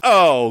myself.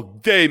 Oh,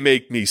 they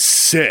make me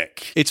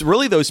sick. It's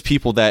really those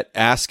people that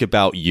ask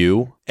about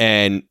you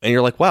and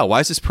you're like, wow, why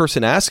is this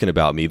person asking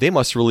about me? They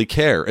must really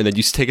care. And then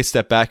you take a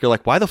step back. You're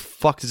like, why the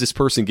fuck does this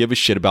person give a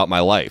shit about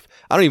my life?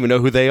 I don't even know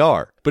who they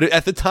are. But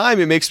at the time,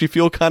 it makes me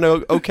feel kind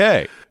of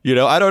okay. You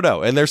know, I don't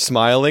know. And they're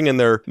smiling and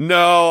they're...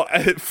 No,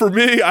 for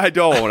me, I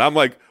don't. I'm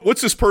like,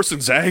 what's this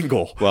person's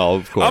angle? Well,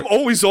 of course. I'm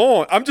always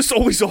on. I'm just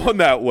always on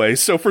that way.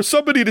 So for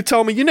somebody to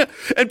tell me, you know,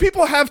 and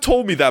people have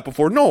told me that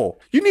before. No,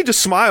 you need to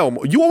smile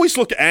more. You always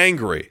look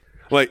angry.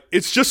 Like,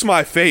 it's just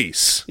my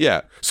face.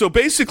 Yeah. So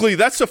basically,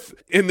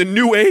 in the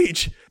new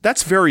age,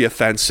 that's very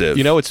offensive.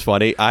 You know, it's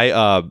funny.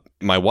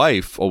 My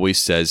wife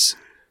always says,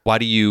 why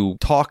do you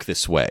talk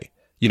this way?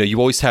 You know, you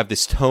always have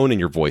this tone in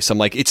your voice. I'm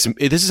like, this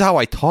is how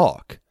I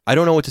talk. I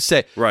don't know what to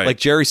say. Right. Like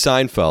Jerry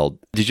Seinfeld.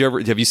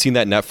 Have you seen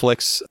that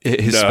Netflix,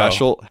 his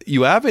special?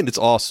 You haven't? It's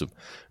awesome.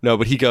 No,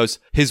 but he goes,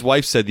 his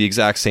wife said the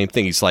exact same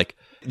thing. He's like,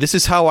 this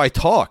is how I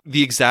talk.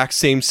 The exact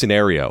same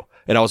scenario.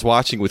 And I was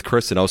watching with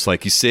Chris and I was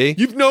like, you see?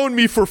 You've known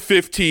me for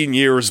 15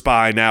 years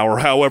by now or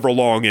however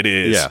long it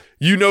is. Yeah.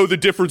 You know the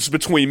difference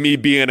between me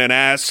being an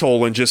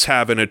asshole and just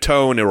having a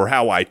tone or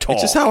how I talk.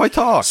 It's just how I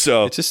talk.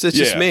 So it's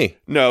just me.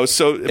 No,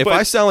 so if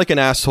I sound like an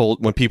asshole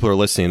when people are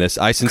listening to this,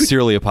 I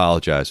sincerely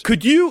apologize.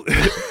 Could you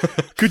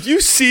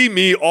see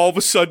me all of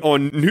a sudden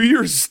on New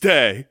Year's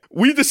Day?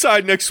 We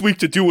decide next week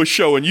to do a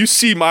show and you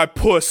see my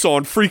puss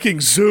on freaking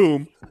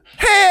Zoom.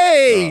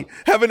 Hey!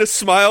 Having a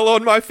smile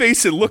on my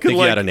face and looking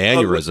like... you had an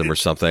aneurysm or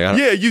something.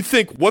 Yeah, you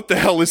think, what the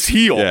hell is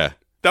he on? Yeah.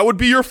 That would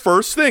be your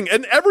first thing.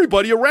 And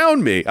everybody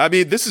around me. I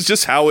mean, this is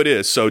just how it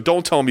is. So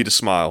don't tell me to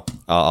smile.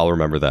 I'll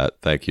remember that.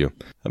 Thank you.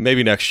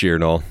 Maybe next year,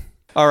 Noel.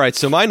 All right,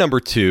 so my number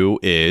 2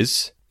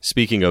 is,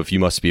 speaking of you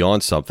must be on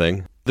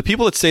something, the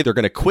people that say they're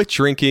going to quit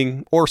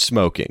drinking or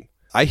smoking.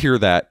 I hear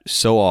that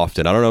so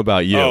often. I don't know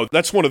about you. Oh,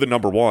 that's one of the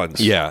number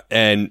ones. Yeah,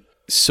 and...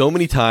 so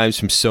many times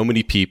from so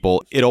many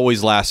people, it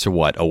always lasts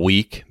for a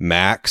week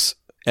max,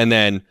 and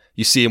then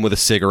you see them with a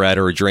cigarette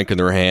or a drink in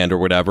their hand or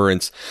whatever,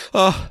 and it's,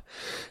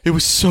 it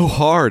was so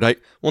hard.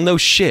 Well, no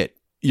shit.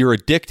 You're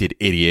addicted,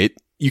 idiot.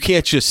 You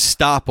can't just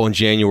stop on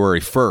January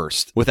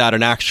 1st without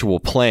an actual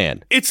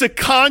plan. It's a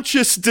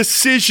conscious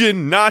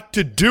decision not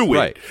to do it.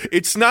 Right.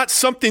 It's not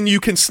something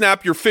you can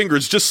snap your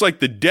fingers, just like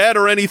the dead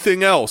or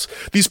anything else.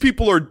 These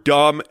people are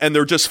dumb and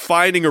they're just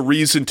finding a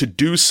reason to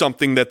do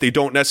something that they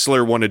don't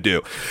necessarily want to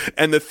do.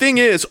 And the thing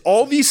is,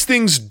 all these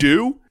things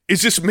do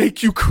is just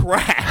make you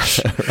crash.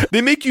 They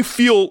make you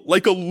feel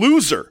like a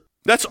loser.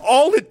 That's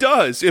all it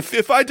does.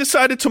 If I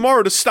decided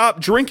tomorrow to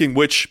stop drinking,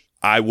 which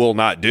I will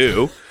not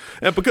do,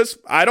 and because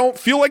I don't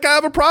feel like I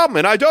have a problem,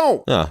 and I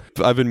don't.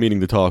 I've been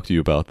meaning to talk to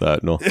you about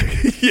that. No.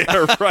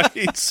 Yeah,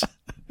 right.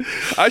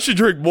 I should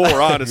drink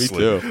more, honestly.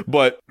 Me too.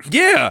 But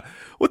yeah,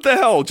 what the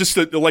hell? Just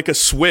like a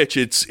switch.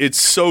 It's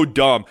so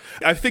dumb.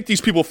 I think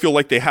these people feel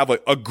like they have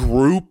a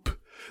group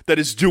that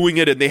is doing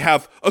it, and they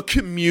have a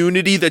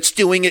community that's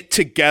doing it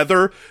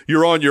together.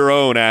 You're on your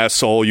own,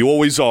 asshole. You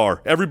always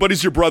are.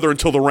 Everybody's your brother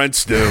until the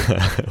rent's due.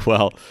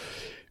 Well,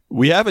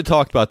 we haven't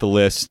talked about the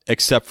list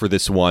except for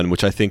this one,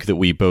 which I think that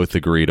we both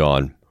agreed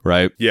on,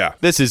 right? Yeah.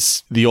 This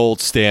is the old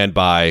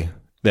standby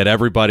that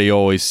everybody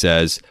always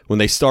says when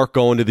they start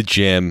going to the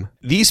gym.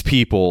 These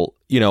people,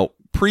 you know,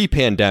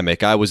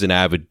 pre-pandemic, I was an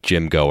avid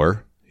gym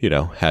goer, you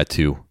know, had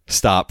to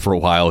stop for a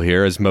while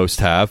here, as most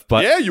have.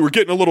 But yeah, you were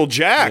getting a little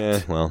jacked.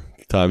 Yeah, well,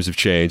 times have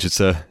changed. It's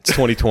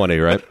 2020,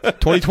 right?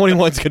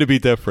 2021 is going to be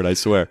different, I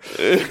swear.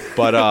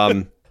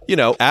 But, you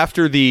know,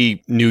 after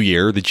the new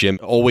year, the gym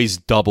always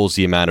doubles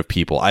the amount of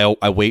people.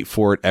 I wait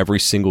for it every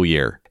single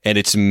year, and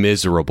it's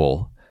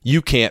miserable.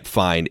 You can't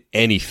find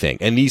anything.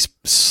 And these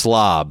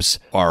slobs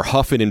are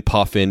huffing and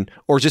puffing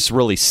or just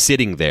really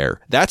sitting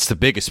there. That's the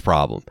biggest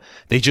problem.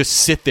 They just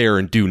sit there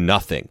and do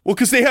nothing. Well,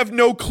 because they have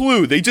no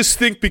clue. They just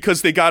think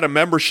because they got a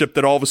membership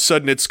that all of a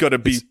sudden it's going to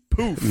be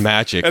poof.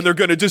 Magic. And they're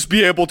going to just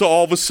be able to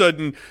all of a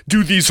sudden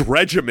do these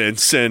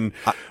regiments and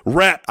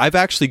rep. I've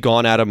actually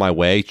gone out of my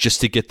way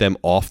just to get them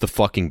off the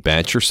fucking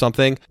bench or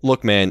something.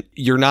 Look, man,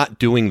 you're not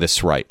doing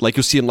this right. Like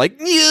you'll see them like,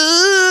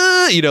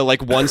 yeah,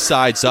 like one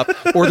side's up,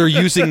 or they're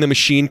using the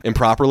machine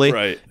improperly.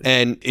 Right.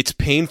 And it's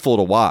painful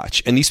to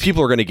watch. And these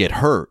people are going to get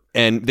hurt.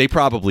 And they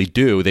probably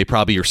do. They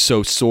probably are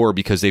so sore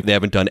because they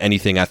haven't done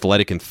anything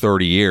athletic in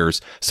 30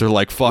 years. So they're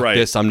like, fuck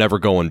this, I'm never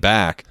going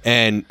back.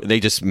 And they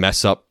just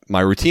mess up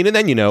my routine. And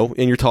then, and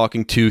you're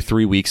talking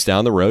 2-3 weeks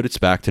down the road, it's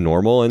back to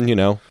normal and,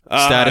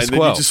 status and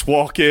quo. Then you just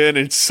walk in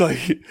and it's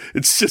like,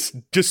 it's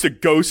just a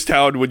ghost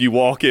town when you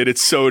walk in.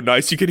 It's so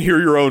nice. You can hear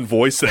your own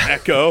voice, the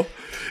echo.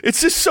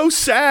 It's just so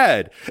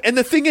sad. And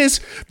the thing is,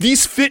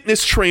 these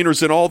fitness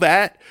trainers and all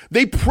that,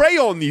 they prey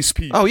on these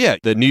people. Oh, yeah.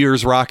 The New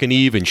Year's Rockin'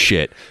 Eve and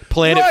shit.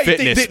 Planet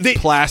Fitness they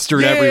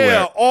plastered everywhere.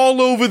 Yeah,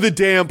 all over the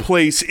damn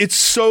place. It's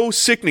so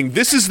sickening.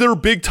 This is their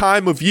big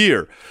time of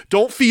year.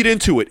 Don't feed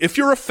into it. If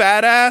you're a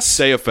fat ass,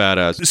 stay a fat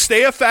ass.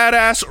 Stay a fat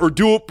ass or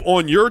do it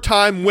on your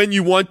time when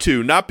you want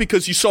to, not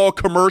because you saw a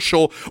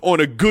commercial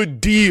on a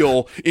good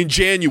deal in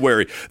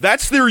January.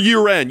 That's their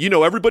year end.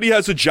 Everybody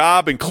has a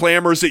job and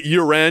clamors at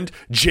year end.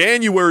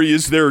 January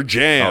is their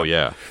jam. Oh,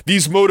 yeah.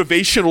 These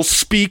motivational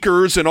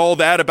speakers and all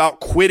that about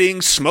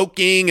quitting,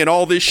 smoking, and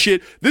all this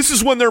shit. This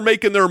is when they're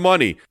making their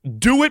money.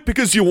 Do it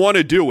because you want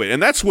to do it.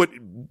 And that's what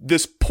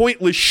this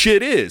pointless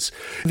shit is.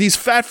 These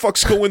fat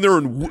fucks go in there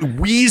and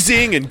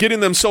wheezing and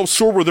getting themselves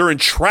sore where they're in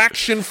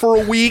traction for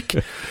a week.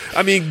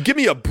 I mean, give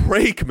me a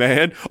break,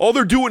 man. All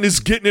they're doing is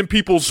getting in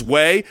people's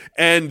way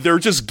and they're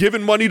just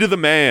giving money to the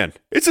man.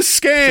 It's a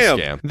scam.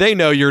 It's a scam. They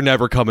know you're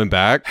never coming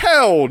back.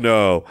 Hell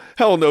no.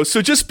 Hell no.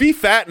 So just be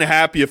fat and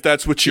happy if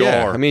that's what you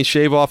are. I mean,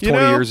 shave off 20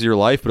 years of your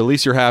life, but at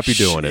least you're happy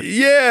doing it.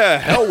 Yeah,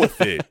 hell with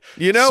it.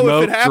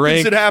 Smoke, if it happens,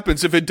 drink, it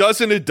happens. If it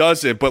doesn't, it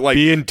doesn't. But like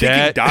be in taking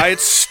debt.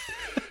 diets,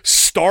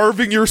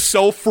 starving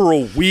yourself for a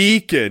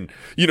week and,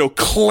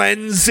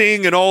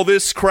 cleansing and all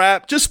this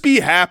crap, just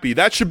be happy.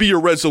 That should be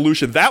your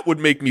resolution. That would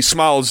make me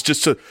smile, is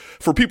just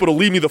for people to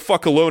leave me the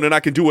fuck alone and I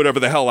can do whatever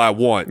the hell I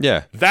want.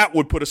 Yeah. That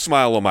would put a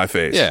smile on my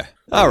face. Yeah.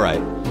 All right.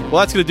 Well,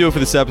 that's going to do it for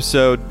this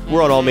episode.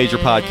 We're on all major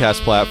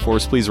podcast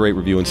platforms. Please rate,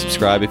 review, and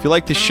subscribe. If you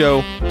like this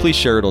show, please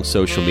share it on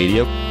social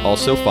media.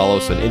 Also, follow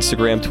us on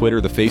Instagram,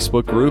 Twitter, the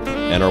Facebook group,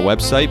 and our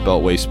website,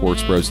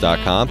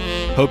 beltwaysportsbros.com.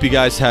 Hope you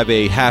guys have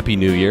a happy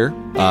new year.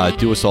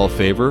 Do us all a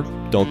favor.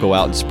 Don't go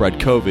out and spread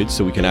COVID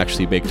so we can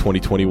actually make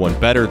 2021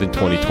 better than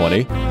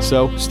 2020.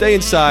 So stay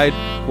inside,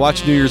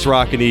 watch New Year's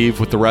Rockin' Eve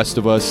with the rest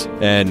of us,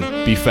 and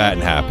be fat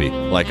and happy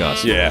like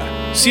us.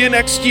 Yeah. See you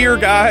next year,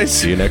 guys.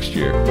 See you next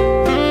year.